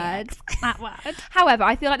that SEX. That word. However,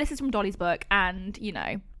 I feel like this is from Dolly's book, and, you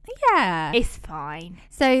know... Yeah. It's fine.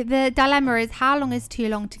 So the dilemma is, how long is too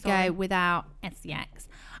long to go without SEX?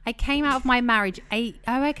 I came out of my marriage I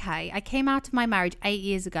came out of my marriage 8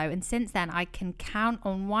 years ago, and since then I can count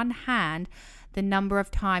on one hand the number of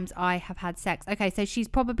times I have had sex. Okay, so she's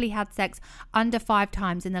probably had sex under 5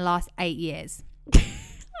 times in the last 8 years.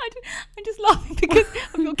 I'm just laughing because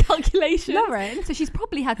of your calculation. Lauren. So she's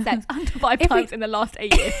probably had sex under 5 times in the last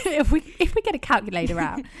 8 years. if we get a calculator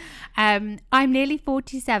out. I'm nearly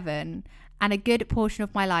 47, and a good portion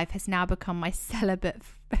of my life has now become my celibate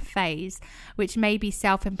phase, which may be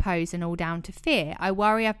self-imposed and all down to fear. I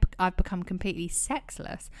worry I've become completely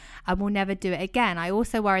sexless and will never do it again. I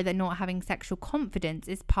also worry that not having sexual confidence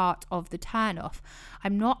is part of the turn-off.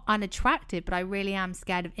 I'm not unattractive, but I really am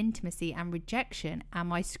scared of intimacy and rejection.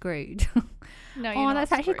 Am I screwed? No, you're not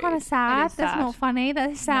that's actually kind of sad. That's not funny.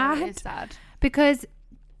 That's sad. No, it is sad. Because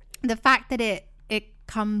the fact that it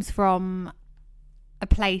comes from a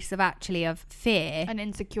place of fear and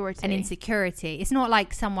insecurity. It's not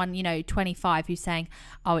like someone, you know, 25 who's saying,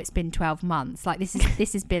 "Oh, it's been 12 months." Like this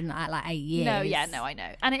has been like 8 years. No, I know.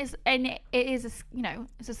 And it is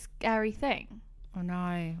it's a scary thing. Oh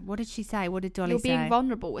no. What did she say? What did Dolly say? You're being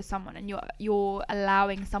vulnerable with someone, and you're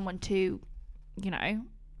allowing someone to, you know,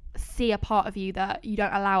 see a part of you that you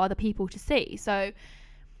don't allow other people to see. So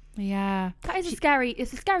yeah, that is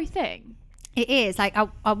it's a scary thing. It is. Like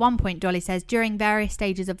at one point, Dolly says, during various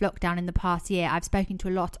stages of lockdown in the past year, I've spoken to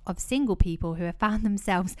a lot of single people who have found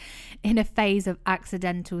themselves in a phase of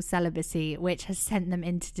accidental celibacy, which has sent them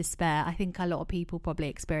into despair. I think a lot of people probably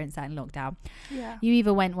experienced that in lockdown. Yeah. You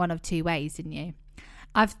either went one of two ways, didn't you?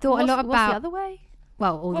 I've thought a lot about... What's the other way?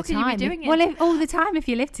 Well, all What the could time. you be doing Well, all the time if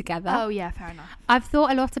you live together. Oh, yeah, fair enough. I've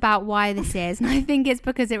thought a lot about why this is, and I think it's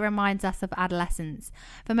because it reminds us of adolescence.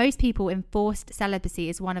 For most people, enforced celibacy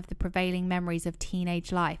is one of the prevailing memories of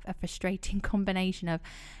teenage life, a frustrating combination of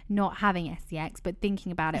not having sex, but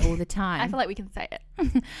thinking about it all the time. I feel like we can say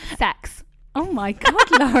it. Sex. Oh my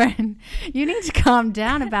God, Lauren. You need to calm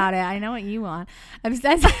down about it. I know what you want.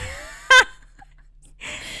 Obsessing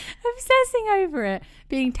over it,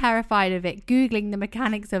 being terrified of it, Googling the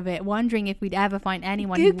mechanics of it, wondering if we'd ever find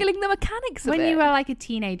anyone. Googling the mechanics of it? When you were like a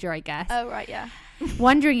teenager, I guess. Oh, right, yeah.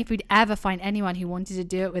 Wondering if we'd ever find anyone who wanted to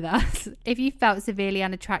do it with us. If you felt severely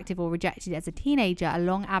unattractive or rejected as a teenager, a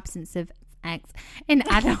long absence of sex in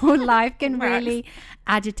adult life can really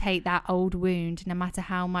agitate that old wound, no matter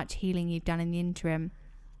how much healing you've done in the interim.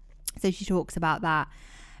 So she talks about that.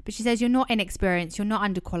 But she says you're not inexperienced, you're not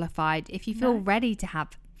underqualified. If you feel ready to have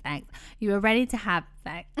sex, you are ready to have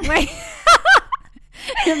sex. Wait.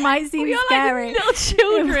 It might seem scary. Like little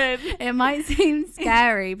children. It might seem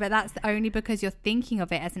scary, but that's only because you're thinking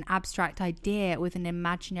of it as an abstract idea with an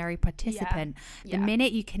imaginary participant. The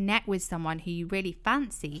minute you connect with someone who you really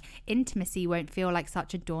fancy, intimacy won't feel like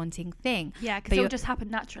such a daunting thing. Yeah, because it'll just happen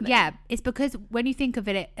naturally. Yeah, it's because when you think of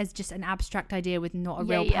it as just an abstract idea with not a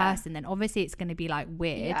real person, then obviously it's going to be like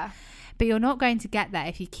weird. Yeah. But you're not going to get there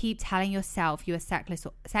if you keep telling yourself you are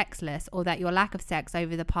sexless, or that your lack of sex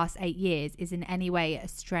over the past 8 years is in any way a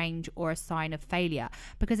strange or a sign of failure,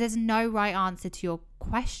 because there's no right answer to your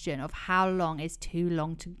question of how long is too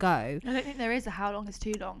long to go. I don't think there is a how long is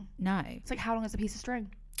too long. No. It's like how long is a piece of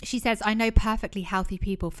string. She says, I know perfectly healthy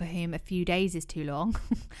people for whom a few days is too long.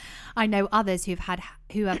 I know others who have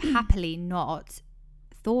happily not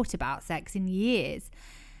thought about sex in years.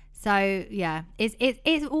 So yeah,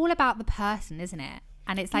 it's all about the person, isn't it?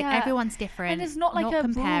 And it's like everyone's different. And it's not like a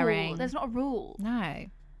comparing. rule. There's not a rule. No.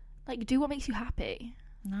 Like, do what makes you happy.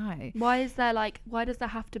 No. Why does there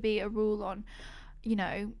have to be a rule on,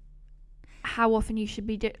 how often you should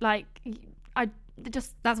be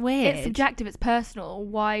that's weird. It's subjective, it's personal.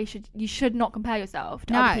 You should not compare yourself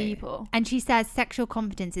to other people. And she says sexual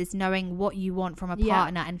confidence is knowing what you want from a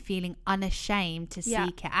partner and feeling unashamed to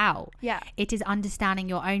seek it out. Yeah. It is understanding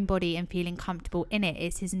your own body and feeling comfortable in it.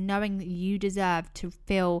 It is knowing that you deserve to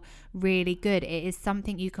feel really good. It is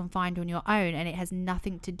something you can find on your own, and it has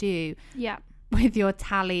nothing to do with your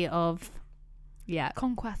tally of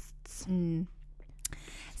conquests.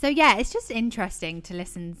 So yeah, it's just interesting to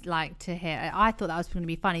listen, to hear. I thought that was going to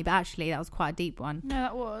be funny, but actually that was quite a deep one. No,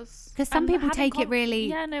 that was. Because some people take it really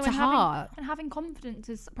to heart. And having confidence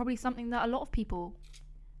is probably something that a lot of people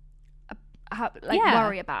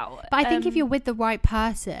worry about. But I think if you're with the right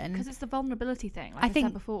person, because it's the vulnerability thing, I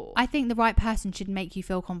said before. I think the right person should make you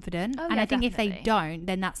feel confident. Oh, and I think definitely. if they don't,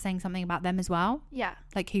 then that's saying something about them as well. Yeah.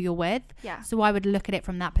 Like who you're with. Yeah. So I would look at it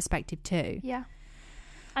from that perspective too. Yeah.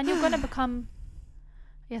 And you're going to become...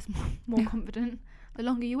 Yes, more confident the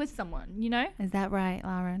longer you're with someone, Is that right,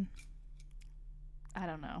 Lauren? I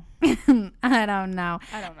don't know. I don't know.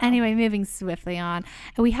 Anyway, moving swiftly on.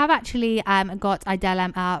 We have actually got a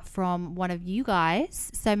dilemma from one of you guys.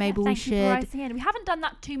 So maybe we should... Thank you for writing in. We haven't done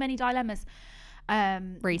that too many dilemmas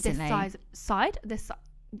recently. This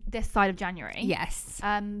side of January. Yes.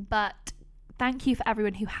 But thank you for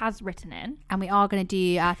everyone who has written in. And we are going to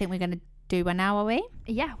do... I think we're going to do one now, are we?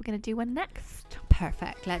 Yeah, we're going to do one next.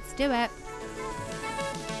 Perfect. Let's do it.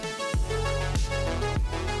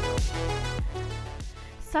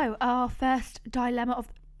 So our first dilemma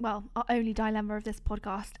our only dilemma of this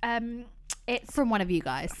podcast, it's from one of you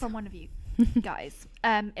guys. From one of you guys.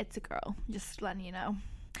 It's a girl, just letting you know.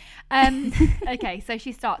 Okay, so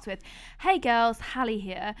she starts with, "Hey girls, Hallie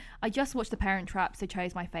here. I just watched The Parent Trap, so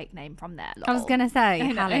chose my fake name from there. Lol." I was gonna say,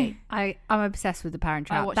 Hallie. I'm obsessed with The Parent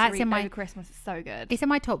Trap. I watched it over Christmas. It's so good. It's in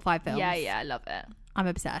my top 5 films. Yeah, I love it. I'm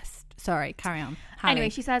obsessed. Sorry, carry on. Hallie. Anyway,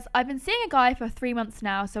 she says, "I've been seeing a guy for 3 months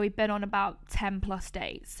now, so we've been on about 10 plus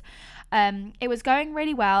dates. It was going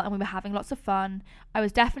really well and we were having lots of fun. I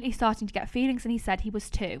was definitely starting to get feelings and he said he was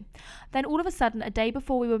too. Then all of a sudden, a day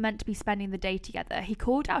before we were meant to be spending the day together, he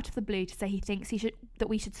called out of the blue to say he thinks that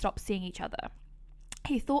we should stop seeing each other.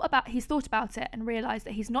 He's thought about it and realised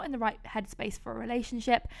that he's not in the right headspace for a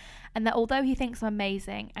relationship, and that although he thinks I'm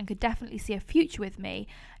amazing and could definitely see a future with me,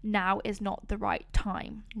 now is not the right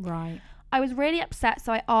time. Right. I was really upset,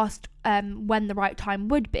 so I asked when the right time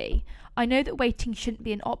would be. I know that waiting shouldn't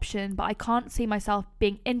be an option, but I can't see myself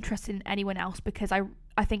being interested in anyone else because I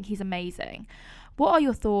think he's amazing. What are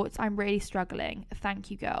your thoughts? I'm really struggling. Thank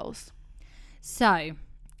you, girls. So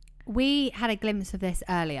we had a glimpse of this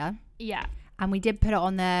earlier. Yeah. And we did put it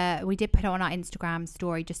on our Instagram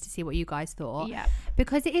story just to see what you guys thought. Yeah.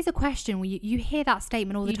 Because it is a question where you hear that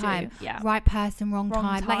statement all the time. Do, yeah. Right person, wrong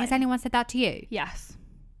time. Like, has anyone said that to you? Yes.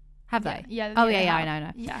 Have they? Yeah. Oh yeah, I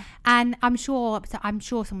know. Yeah. And I'm sure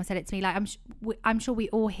someone said it to me. Like, I'm sure we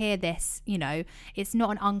all hear this. You know, it's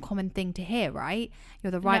not an uncommon thing to hear, right?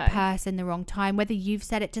 You're the right person, the wrong time. Whether you've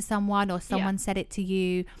said it to someone or someone said it to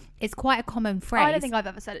you, it's quite a common phrase. I don't think I've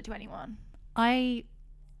ever said it to anyone. I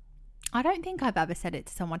don't think I've ever said it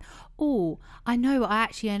to someone. Oh, I know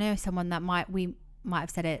someone that we might have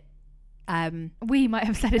said it. We might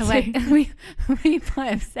have said it too. we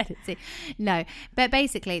might have said it too. No, but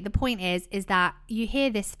basically the point is that you hear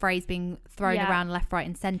this phrase being thrown around left, right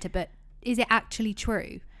and centre, but is it actually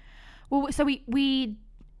true? Well, so we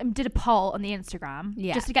did a poll on the Instagram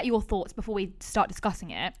just to get your thoughts before we start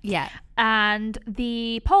discussing it. Yeah. And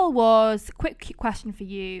the poll was, quick question for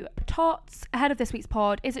you, Tots, ahead of this week's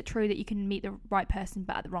pod, is it true that you can meet the right person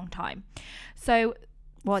but at the wrong time? So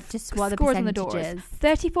what are the scores on the percentages?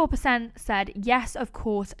 doors. 34% said yes, of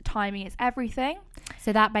course, timing is everything.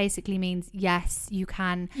 So that basically means yes, you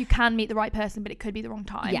can meet the right person, but it could be the wrong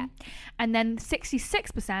time. Yeah. And then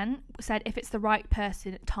 66% said if it's the right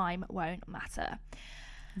person, time won't matter.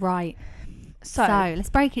 Right. So let's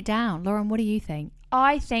break it down. Lauren, what do you think?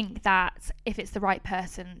 I think that if it's the right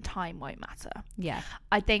person, time won't matter. Yeah.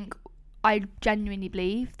 I genuinely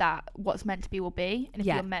believe that what's meant to be will be. And if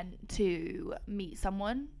Yeah. you're meant to meet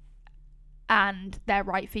someone and they're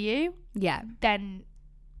right for you, then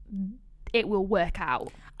it will work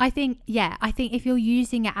out. I think if you're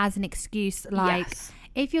using it as an excuse, like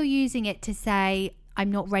if you're using it to say,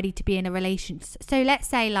 I'm not ready to be in a relationship. So let's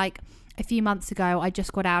say like a few months ago, I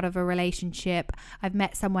just got out of a relationship. I've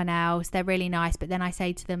met someone else. They're really nice. But then I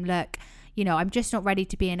say to them, look, you know, I'm just not ready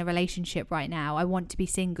to be in a relationship right now. I want to be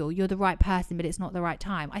single. You're the right person, but it's not the right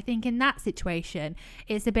time. I think in that situation,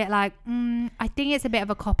 it's a bit like, I think it's a bit of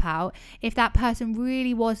a cop-out. If that person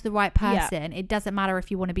really was the right person, it doesn't matter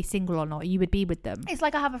if you want to be single or not. You would be with them. It's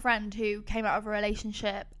like I have a friend who came out of a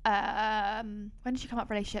relationship. When did she come out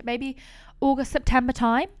of a relationship? Maybe August, September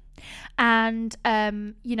time. And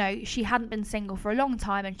you know, she hadn't been single for a long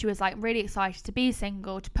time, and she was like really excited to be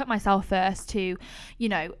single, to put myself first, to, you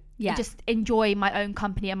know, just enjoy my own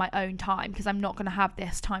company and my own time, because I'm not going to have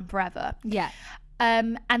this time forever.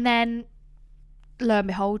 And then lo and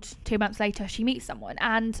behold, 2 months later she meets someone,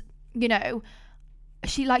 and you know,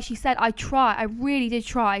 she said, I really did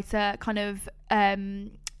try to kind of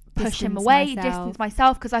push him away, distance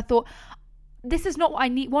myself, because I thought this is not what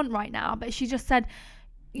I want right now. But she just said,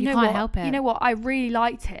 you can't help it. You know what? I really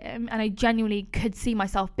liked him and I genuinely could see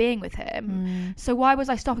myself being with him. So why was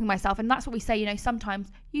I stopping myself? And that's what we say, you know, sometimes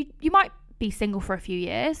you might be single for a few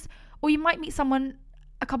years, or you might meet someone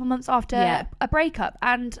a couple months after a breakup,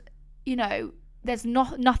 and you know, there's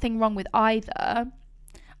nothing wrong with either.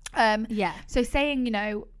 So saying, you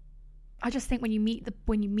know, I just think when you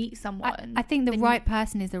meet someone, I think the right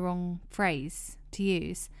person is the wrong phrase to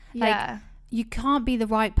use. You can't be the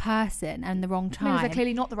right person and the wrong time. Because they're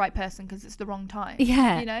clearly not the right person because it's the wrong time.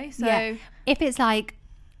 Yeah. You know? So if it's like,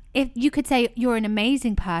 if you could say you're an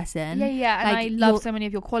amazing person. And I love so many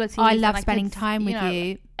of your qualities. I love spending time with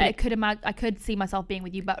you. I could see myself being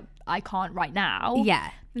with you, but I can't right now. Yeah.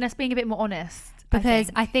 And that's being a bit more honest. Because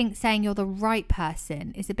I think saying you're the right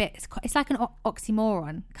person is a bit, it's like an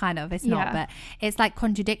oxymoron, kind of. It's not, but it's like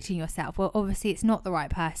contradicting yourself. Well, obviously it's not the right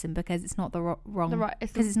person because it's not the wrong,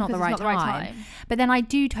 because it's not the right time. But then I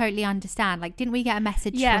do totally understand. Like, didn't we get a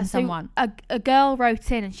message from someone? A girl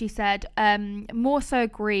wrote in and she said, more so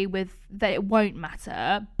agree with that it won't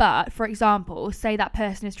matter. But for example, say that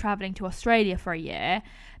person is traveling to Australia for a year.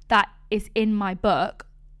 That is in my book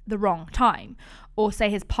the wrong time. Or say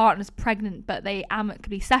his partner's pregnant but they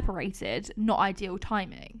amicably separated, not ideal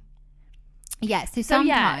timing. Yeah, so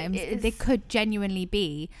sometimes there could genuinely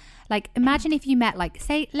be, like, imagine if you met, like,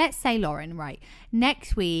 let's say Lauren, right,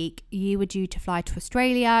 next week you were due to fly to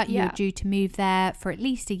Australia, you were due to move there for at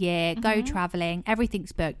least a year, go traveling,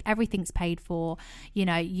 everything's booked, everything's paid for, you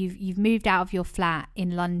know, you've moved out of your flat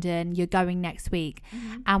in London, you're going next week,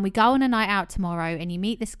 and we go on a night out tomorrow and you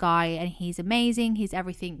meet this guy and he's amazing, he's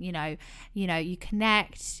everything, you know, you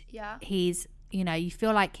connect, he's you know, you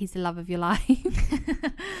feel like he's the love of your life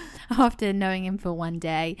after knowing him for one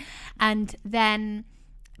day, and then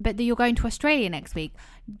but you're going to Australia next week.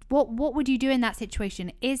 What would you do in that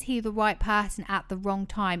situation? Is he the right person at the wrong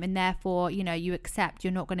time, and therefore, you know, you accept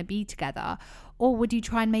you're not going to be together, or would you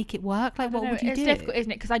try and make it work? Like, what would you do? It's difficult,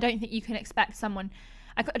 isn't it? Because I don't think you can expect someone.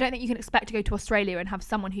 I don't think you can expect to go to Australia and have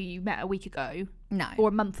someone who you met a week ago, or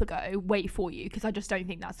a month ago, wait for you. Because I just don't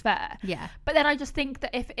think that's fair. Yeah. But then I just think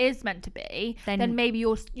that if it is meant to be, then maybe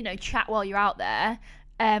you'll, you know, chat while you're out there.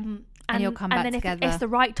 And you'll come back together. And then if it's the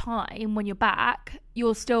right time when you're back,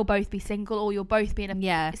 you'll still both be single, or you'll both be in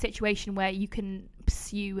a situation where you can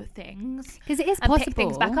pursue things. Because it is and possible. Pick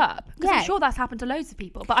things back up. Because I'm sure that's happened to loads of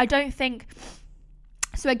people. But I don't think...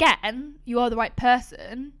 So again, you are the right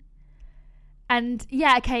person. And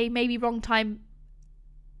yeah, okay, maybe wrong time.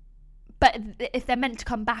 But if they're meant to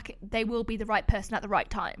come back, they will be the right person at the right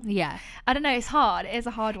time. Yeah. I don't know. It's hard. It is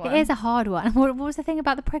a hard one. It is a hard one. What was the thing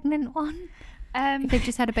about the pregnant one? If they've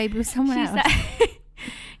just had a baby with someone else.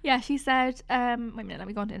 She said, wait a minute, let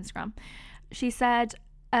me go on to Instagram. She said,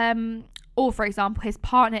 or for example, his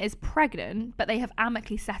partner is pregnant, but they have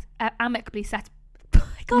amicably set I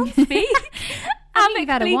can't speak.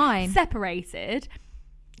 Amicably separated.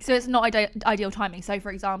 So it's not ideal timing. So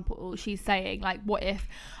for example, she's saying, like, what if,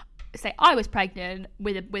 say I was pregnant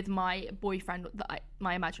with my boyfriend,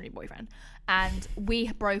 my imaginary boyfriend, and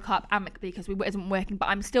we broke up amicably because we wasn't working, but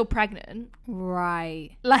I'm still pregnant. Right.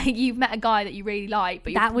 Like, you've met a guy that you really like,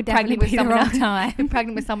 but that would definitely be the wrong time. You're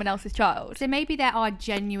pregnant with someone else's child. So maybe there are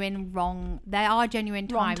genuine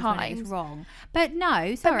times when it's wrong. But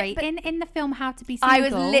no, sorry. But in the film How to Be Single, I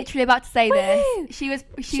was literally about to say this. She was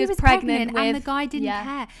pregnant and the guy didn't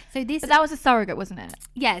care. So but that was a surrogate, wasn't it?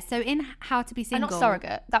 Yeah. So in How to Be Single, not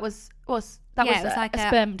surrogate. That was like a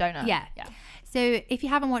sperm donor. Yeah. So if you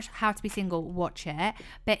haven't watched How to Be Single, watch it.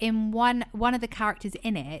 But in one of the characters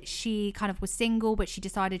in it, she kind of was single, but she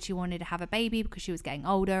decided she wanted to have a baby because she was getting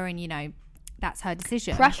older, and, you know, that's her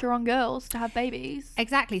decision. Pressure on girls to have babies.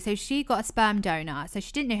 Exactly. So she got a sperm donor. So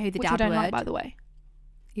she didn't know who the dad I don't would. like, by the way.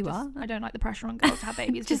 I don't like the pressure on girls to have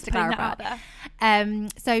babies. just to clarify out there.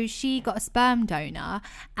 So she got a sperm donor.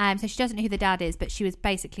 So she doesn't know who the dad is, but she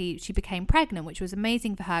became pregnant, which was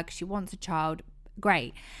amazing for her because she wants a child.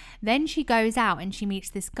 Great. Then she goes out and she meets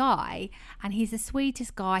this guy, and he's the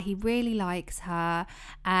sweetest guy. He really likes her.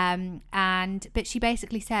 But she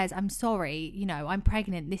basically says, I'm sorry, you know, I'm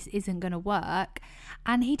pregnant. This isn't going to work.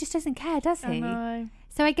 And he just doesn't care, does he? No.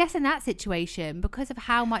 So I guess in that situation, because of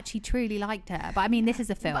how much he truly liked her, but I mean, this is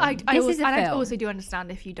a film. I also do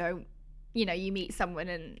understand if you don't, you know, you meet someone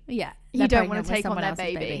and you don't want to take on their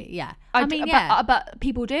baby. Yeah. But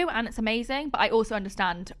people do, and it's amazing. But I also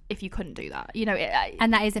understand if you couldn't do that, you know.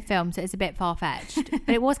 And that is a film, so it's a bit far-fetched.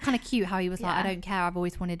 But it was kind of cute how he was like, I don't care, I've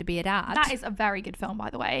always wanted to be a dad. That is a very good film,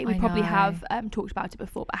 by the way. We probably have talked about it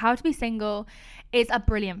before. But How to Be Single is a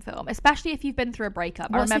brilliant film, especially if you've been through a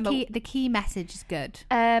breakup. What's the key message is good.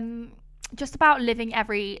 Just about living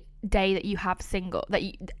every day that you have single,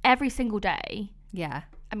 every single day. Yeah.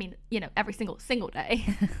 I mean, you know, every single day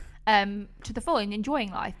to the full and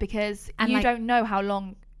enjoying life, because you don't know how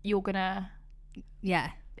long you're gonna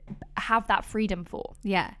have that freedom for.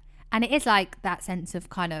 Yeah. And it is like that sense of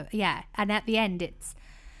kind of, and at the end it's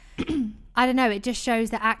I don't know, it just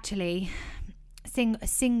shows that actually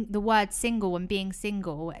the word single and being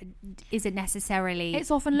single isn't necessarily it's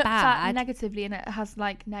often looked bad. at negatively, and it has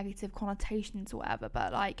like negative connotations or whatever,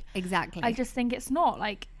 but like exactly, I just think it's not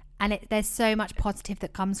like. And there's so much positive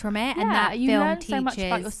that comes from it. Yeah, and that you film learn teaches so much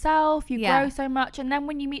about yourself. You grow so much. And then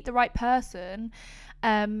when you meet the right person,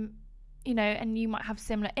 you know, and you might have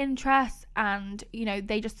similar interests, and, you know,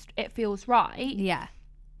 it feels right. Yeah.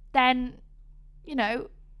 Then, you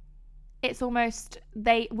know, it's almost,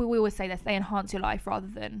 we always say this, they enhance your life rather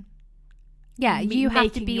than you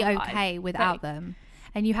have to be okay without them.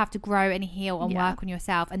 And you have to grow and heal and work on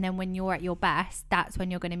yourself. And then when you're at your best, that's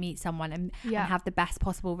when you're going to meet someone and have the best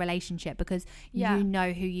possible relationship, because you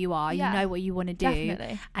know who you are, you know what you want to do,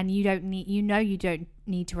 and you don't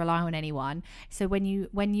need to rely on anyone. So when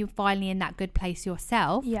you finally in that good place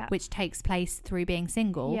yourself, which takes place through being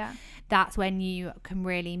single, that's when you can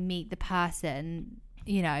really meet the person,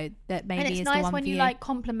 you know, that maybe and it's is nice the one when for you you. like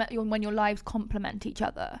when your lives complement each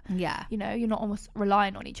other. You know, you're not almost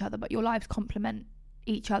relying on each other, but your lives complement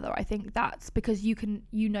each other. I think that's because you can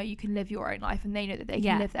live your own life, and they know that they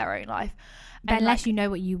can live their own life, but unless you know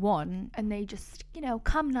what you want, and they just, you know,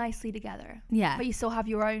 come nicely together, but you still have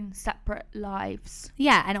your own separate lives,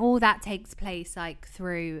 and all that takes place like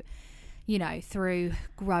through, you know, through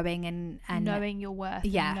growing and knowing your worth,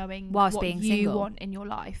 and knowing whilst what being you single want in your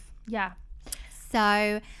life.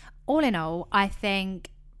 So all in all, I think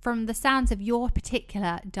from the sounds of your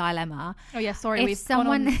particular dilemma. Oh yeah, sorry, if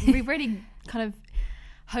we've really kind of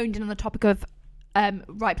honed in on the topic of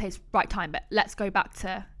right place, right time, but let's go back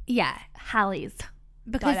to Hallie's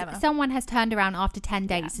because dilemma. Someone has turned around after 10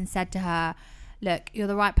 dates and said to her, look, you're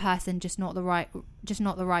the right person, just not the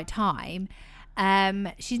right time.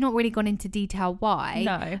 She's not really gone into detail why.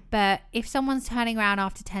 No. But if someone's turning around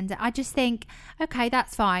after 10 days, I just think, okay,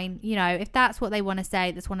 that's fine. You know, if that's what they want to say,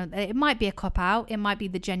 it might be a cop out. It might be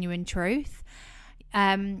the genuine truth.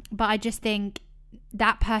 But I just think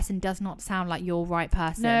that person does not sound like your right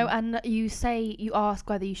person. No, and you ask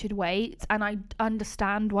whether you should wait, and I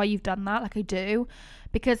understand why you've done that, like I do,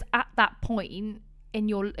 because at that point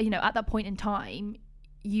in time,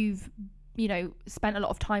 you've spent a lot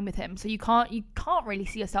of time with him, so you can't really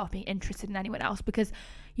see yourself being interested in anyone else because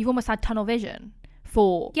you've almost had tunnel vision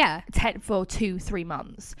for 2-3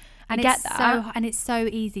 months. And I get that. And it's so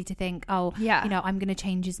easy to think, I'm going to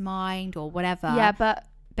change his mind or whatever. Yeah, but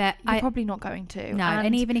you're probably not going to. No,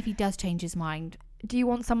 and even if he does change his mind, do you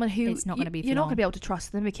want someone who it's not going to be? You're not going to be able to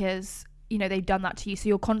trust them because they've done that to you, so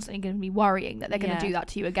you're constantly going to be worrying that they're going to do that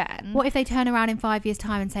to you again. What if they turn around in 5 years'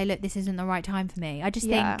 time and say, look, this isn't the right time for me? I just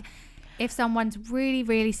think if someone's really,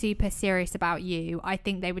 really super serious about you, I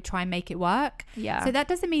think they would try and make it work. Yeah. So that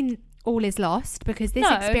doesn't mean all is lost, because this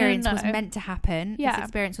experience was meant to happen. Yeah. This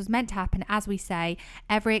experience was meant to happen. As we say,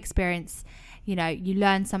 every experience, you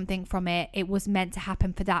learn something from it. It was meant to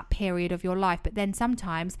happen for that period of your life. But then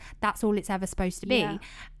sometimes that's all it's ever supposed to be. Yeah.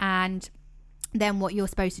 And then what you're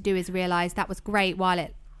supposed to do is realize that was great while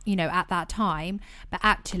it, at that time, but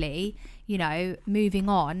actually, moving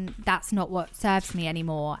on, that's not what serves me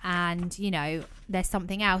anymore. And, there's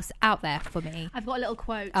something else out there for me. I've got a little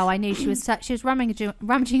quote. Oh, I knew she was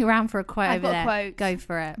rummaging around for a quote. I've over got there. a quote. Go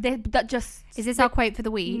for it. Is this our quote for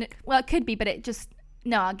the week? Well, it could be, but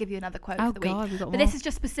no, I'll give you another quote for the week. We've got but more. this is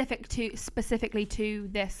just specifically to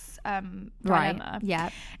this dilemma. Right. Yeah.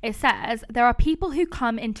 It says, there are people who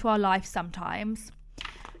come into our life sometimes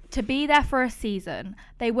to be there for a season.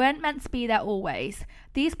 They weren't meant to be there always.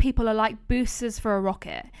 These people are like boosters for a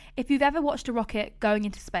rocket. If you've ever watched a rocket going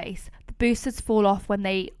into space, the boosters fall off when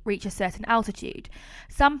they reach a certain altitude.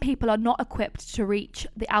 Some people are not equipped to reach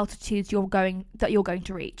the altitudes you're going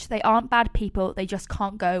to reach. They aren't bad people. They just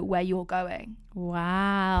can't go where you're going.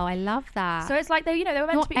 Wow, I love that. So it's like they were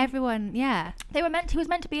meant not to be. Everyone, yeah. He was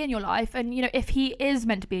meant to be in your life, and if he is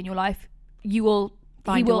meant to be in your life, you'll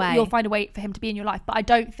find a way for him to be in your life. But I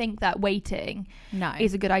don't think that waiting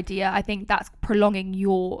is a good idea. I think that's prolonging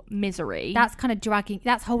your misery. That's kind of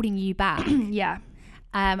that's holding you back. Yeah.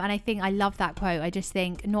 And I think I love that quote. I just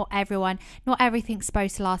think not everything's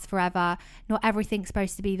supposed to last forever. Not everything's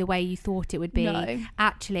supposed to be the way you thought it would be. No.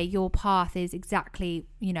 Actually, your path is exactly,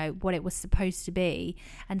 what it was supposed to be.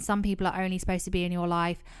 And some people are only supposed to be in your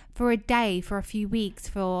life for a day, for a few weeks,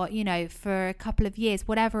 for a couple of years,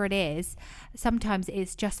 whatever it is. Sometimes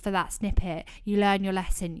it's just for that snippet. You learn your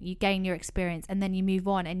lesson, you gain your experience, and then you move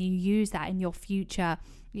on and you use that in your future,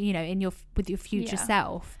 with your future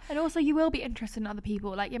self. And also you will be interested in other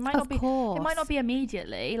people. Like it might not be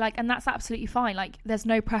immediately, like, and that's absolutely fine. Like there's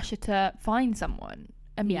no pressure to find someone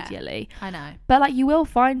immediately. I know. But like you will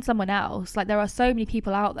find someone else. Like there are so many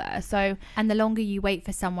people out there. So, and the longer you wait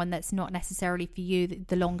for someone that's not necessarily for you,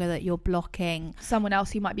 the longer that you're blocking someone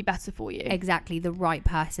else who might be better for you. Exactly, the right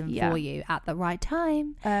person for you at the right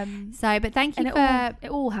time. But thank you it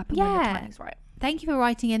all happened when the timing's right. Thank you for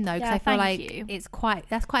writing in though, because I feel like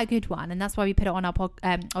that's quite a good one, and that's why we put it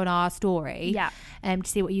on our story. Yeah. To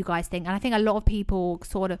see what you guys think. And I think a lot of people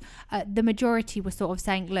sort of the majority were sort of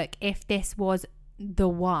saying, look, if this was the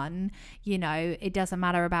one, it doesn't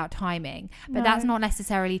matter about timing. But that's not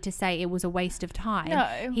necessarily to say it was a waste of time.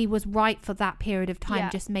 No. He was right for that period of time,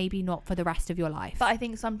 just maybe not for the rest of your life. But I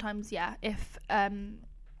think sometimes, if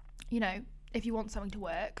if you want something to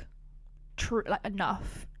work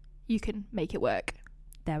enough, you can make it work.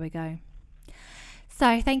 There we go.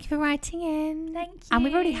 So thank you for writing in. Thank you. And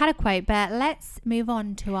we've already had a quote, but let's move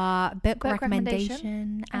on to our book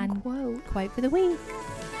recommendation and quote for the week.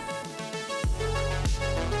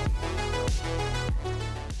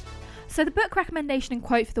 So the book recommendation and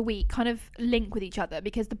quote for the week kind of link with each other,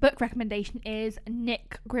 because the book recommendation is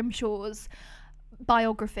Nick Grimshaw's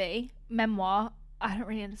biography, memoir. I don't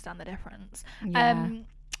really understand the difference. Yeah.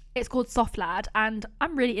 It's called Soft Lad, and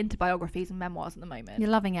I'm really into biographies and memoirs at the moment. You're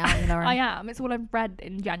loving it, aren't you, Lauren? I am. It's all I've read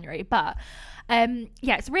in January. But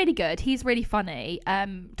it's really good. He's really funny.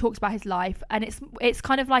 Talks about his life, and it's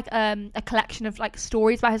kind of like a collection of like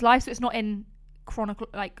stories about his life. So it's not in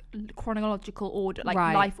chronological order, like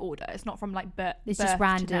life order. It's not from like birth. It's just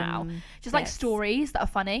random. Just like stories that are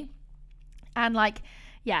funny. And like,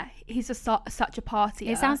 yeah, he's just such a partier.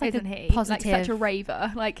 It sounds like isn't a he? positive, like such a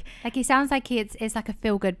raver. Like he sounds like it's like a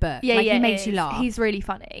feel good book. Yeah, like yeah, he makes you laugh. He's really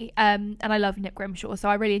funny. And I love Nick Grimshaw, so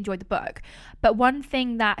I really enjoyed the book. But one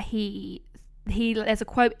thing that he there's a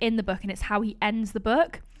quote in the book, and it's how he ends the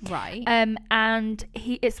book. Right. And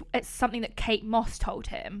it's something that Kate Moss told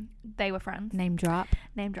him. They were friends. Name drop.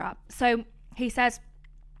 So he says,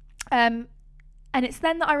 and it's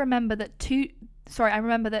then that I remember that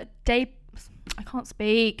I can't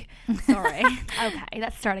speak. Sorry. Okay,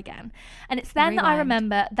 let's start again. And it's then that I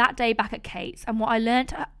remember that day back at Kate's and what I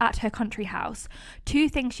learnt at her country house. 2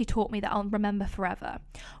 things she taught me that I'll remember forever.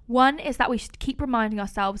 One is that we should keep reminding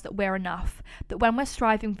ourselves that we're enough, that when we're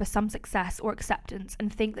striving for some success or acceptance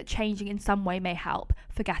and think that changing in some way may help,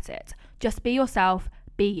 forget it. Just be yourself,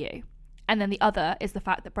 be you. And then the other is the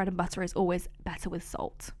fact that bread and butter is always better with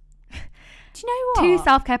salt. Do you know what? 2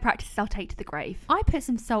 self-care practices I'll take to the grave. I put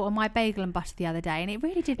some salt on my bagel and butter the other day, and it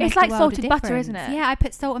really did make It's like a world salted of butter, difference. isn't it? Yeah, I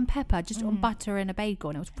put salt and pepper just on butter and a bagel,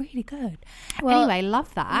 and it was really good. Well, anyway,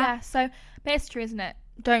 love that. Yeah, so but it's true, isn't it?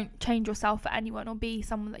 Don't change yourself for anyone or be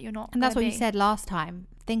someone that you're not. And that's what you said last time.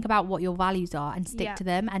 Think about what your values are and stick to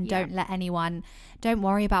them, and don't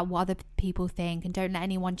worry about what other people think, and don't let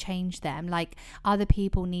anyone change them. Like, other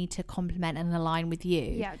people need to complement and align with you.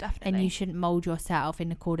 Yeah, definitely. And you shouldn't mold yourself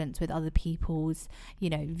in accordance with other people's,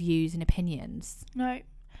 views and opinions. No.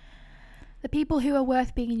 The people who are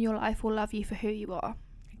worth being in your life will love you for who you are.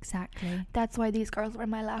 Exactly. That's why these girls are in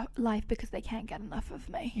my life, because they can't get enough of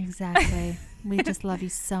me. Exactly. We just love you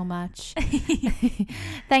so much.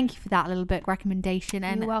 Thank you for that little book recommendation.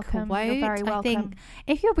 And you're welcome. Quote. You're very welcome. I think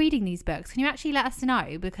if you're reading these books, can you actually let us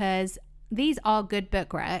know? Because these are good book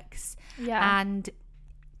recs. Yeah. And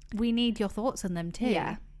we need your thoughts on them too.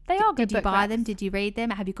 Yeah. They are good. Did you buy them? Did you read them?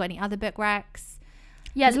 Have you got any other book recs?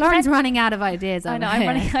 Yeah, Lauren's running out of ideas. I know.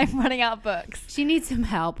 I'm running out of books. She needs some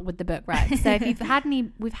help with the book recs. So if you've had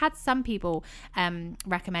any, we've had some people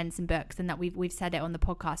recommend some books, and that we've said it on the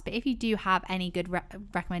podcast. But if you do have any good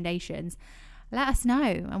recommendations, let us know,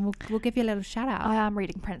 and we'll give you a little shout out. I am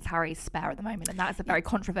reading Prince Harry's Spare at the moment, and that is a very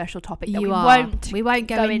controversial topic that we won't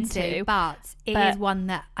go into, but it is one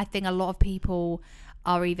that I think a lot of people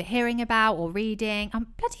are either hearing about or reading.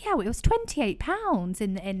 Bloody hell, it was £28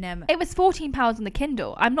 in it was £14 on the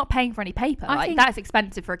Kindle. I'm not paying for any paper. That is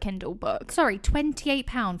expensive for a Kindle book. Sorry,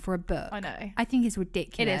 £28 for a book. I know. I think it's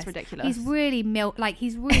ridiculous. It is ridiculous. He's really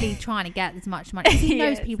he's really trying to get as much money. He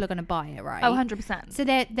knows people are going to buy it, right? Oh, 100%. So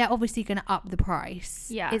they're obviously going to up the price.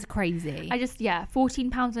 Yeah, it's crazy.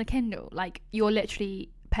 £14 on a Kindle. Like, you're literally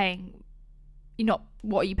paying. You're not.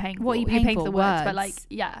 What are you paying for? What are you paying for? The words, but like,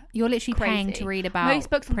 yeah, you're literally crazy. paying to read about most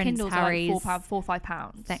books on Prince Kindles Harry's are like £4 or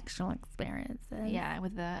 £5. sexual experiences. Yeah,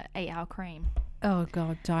 with the 8-hour cream. Oh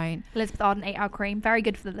God, don't. Elizabeth Arden 8-hour cream, very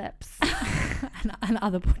good for the lips and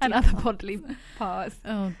other bodily parts.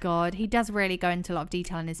 Oh God, he does really go into a lot of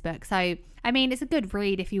detail in his book. So I mean, it's a good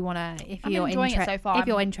read if you want to. If you're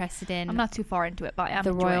interested in. I'm not too far into it, but I am the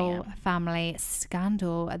enjoying royal family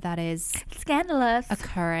scandal that is scandalous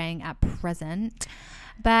occurring at present.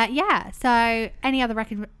 But yeah, so any other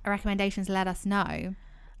recommendations, let us know.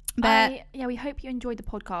 But we hope you enjoyed the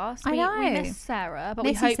podcast. We miss Sarah, but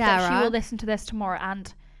we hope that she will listen to this tomorrow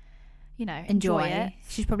and, enjoy it.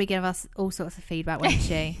 She's probably give us all sorts of feedback, won't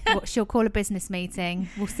she? She'll call a business meeting.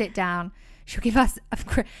 We'll sit down. She'll give us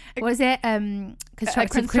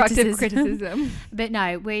constructive criticism. But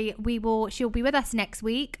no, we will. She'll be with us next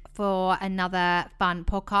week for another fun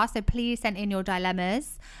podcast. So please send in your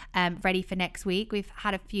dilemmas ready for next week. We've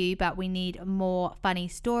had a few, but we need more funny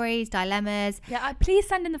stories, dilemmas. Yeah, please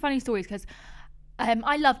send in the funny stories, because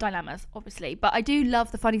I love dilemmas, obviously, but I do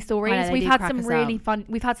love the funny stories. We've had some really fun.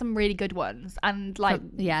 We've had some really good ones, and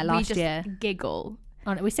last year giggle.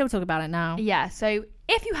 We still talk about it now. Yeah, so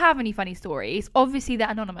if you have any funny stories, obviously they're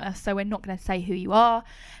anonymous, so we're not going to say who you are.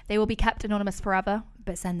 They will be kept anonymous forever.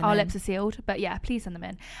 But send them Our in. lips are sealed. But yeah, please send them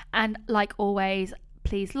in. And like always,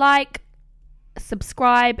 please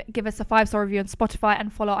subscribe, give us a 5-star review on Spotify,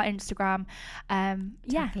 and follow our Instagram.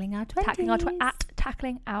 Tackling our 20s.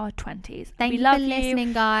 Tackling our 20s. Thank you for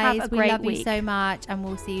listening, guys. We love you so much, and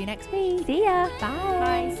we'll see you next week. See ya.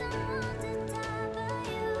 Bye. Bye.